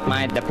just got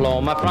my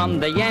diploma from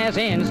the Jazz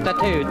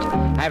Institute.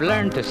 I've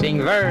learned to sing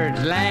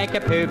words like a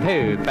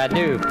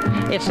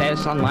poop-a-doop. It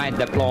says on my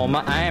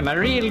diploma I'm a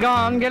real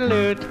gone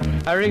galoot.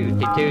 A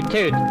rooty toot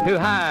toot,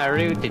 hoo-ha,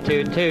 rooty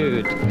toot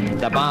toot.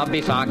 The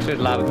Bobby Soxers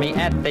love me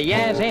at the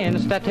Jazz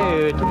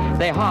Institute.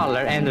 They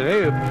holler and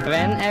whoop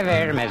when I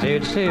wear my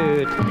zoot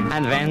suit.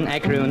 And when I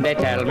croon they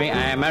tell me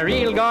I'm a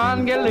real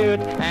gone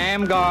galoot.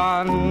 I'm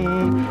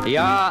gone,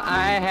 yeah,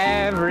 I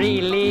have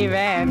really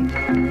went.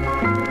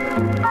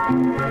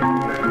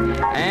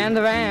 And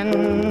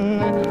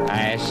when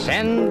I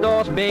send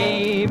those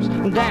babes,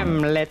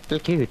 them little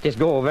cuties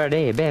go where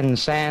they been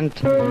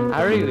sent.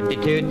 A rooty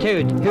toot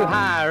toot,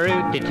 hoo-ha,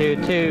 rooty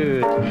toot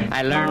toot.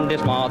 I learned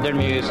this modern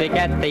music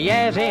at the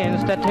Jazz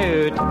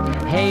Institute.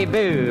 Hey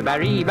boo,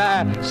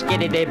 ba-ree-ba,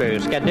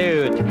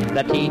 skiddy-day-boo-ska-doot.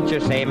 The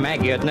teachers say, my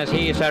goodness,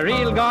 he's a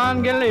real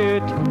gone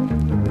galoot.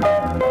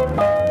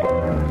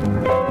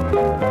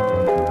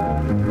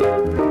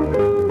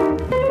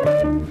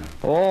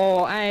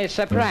 Oh, I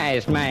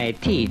surprised my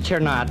teacher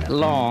not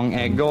long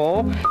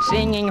ago,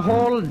 singing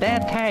Hold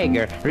That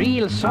Tiger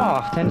real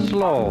soft and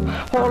slow.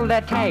 Hold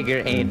That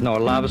Tiger ain't no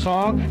love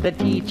song, the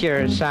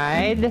teacher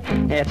sighed.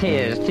 It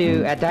is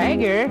to a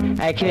tiger,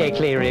 I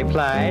quickly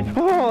replied.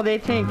 Oh, they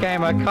think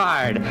I'm a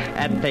card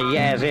at the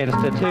Jazz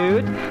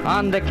Institute.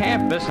 On the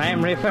campus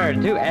I'm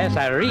referred to as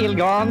a real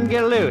gone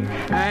galoot.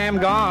 I'm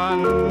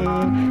gone,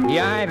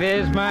 jive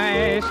is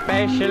my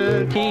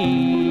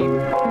specialty.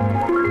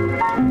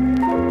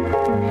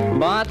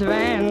 But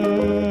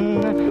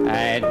when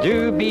I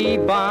do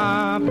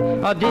bebop,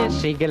 oh,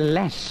 Dizzy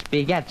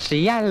Gillespie gets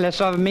jealous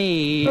of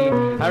me.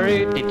 A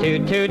rooty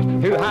toot toot,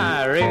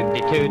 hoo-ha,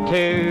 rooty toot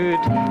toot.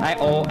 I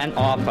owe an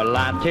awful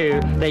lot to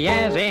the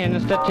Jazz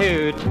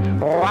Institute.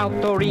 Wow,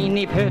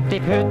 Torini, putty,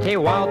 putty,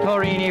 wow,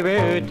 Torini,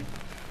 woot.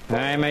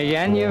 I'm a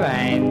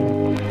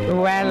genuine,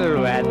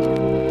 well-read.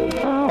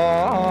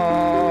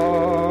 Oh.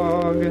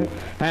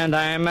 and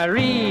I'm a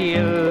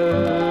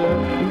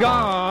real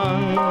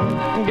gone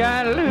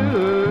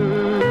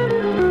galoo.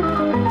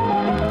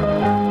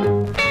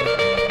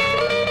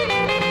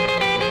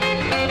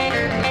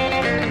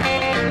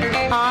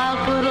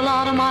 I'll put a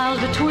lot of miles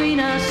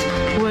between us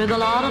with a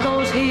lot of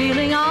those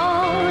healing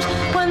hours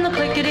when the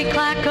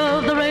clickety-clack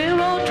of the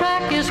railroad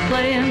track is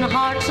playing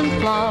hearts and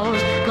flowers.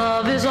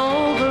 Love is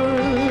over,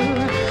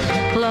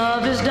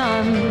 love is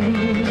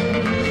done,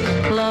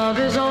 love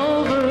is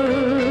over,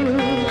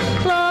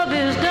 love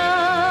is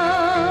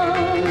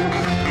done.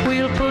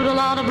 We'll put a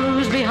lot of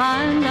blues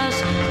behind us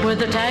with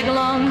the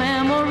tag-along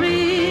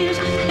memories.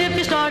 If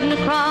you're starting to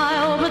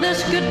cry over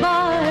this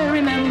goodbye,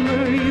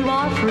 remember you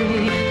are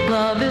free.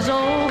 Love is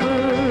over,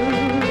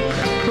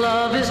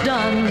 love is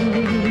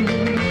done,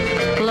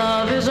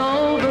 love is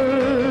over,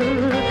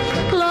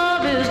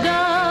 love is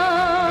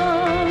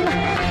done.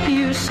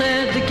 You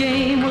said the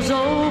game was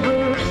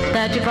over,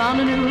 that you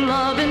found a new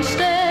love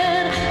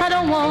instead. I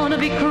don't want to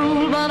be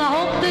cruel, but I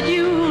hope that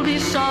you'll be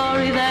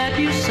sorry that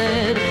you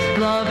said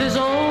love is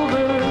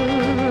over,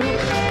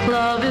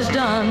 love is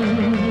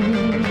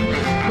done,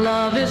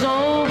 love is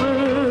over,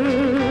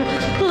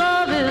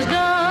 love is done.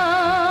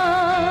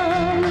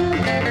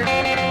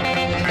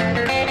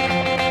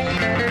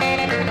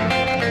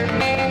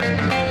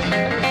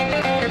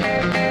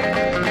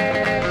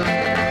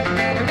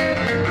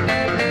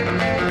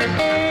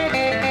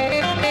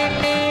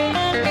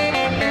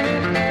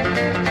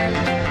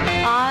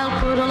 I'll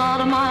put a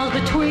lot of miles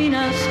between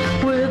us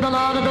with a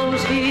lot of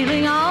those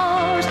healing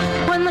hours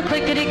when the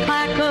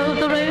clickety-clack of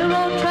the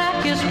railroad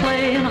track is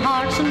playing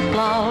hearts and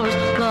flowers.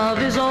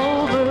 Love is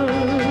over,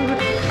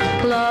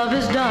 love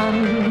is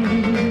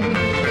done,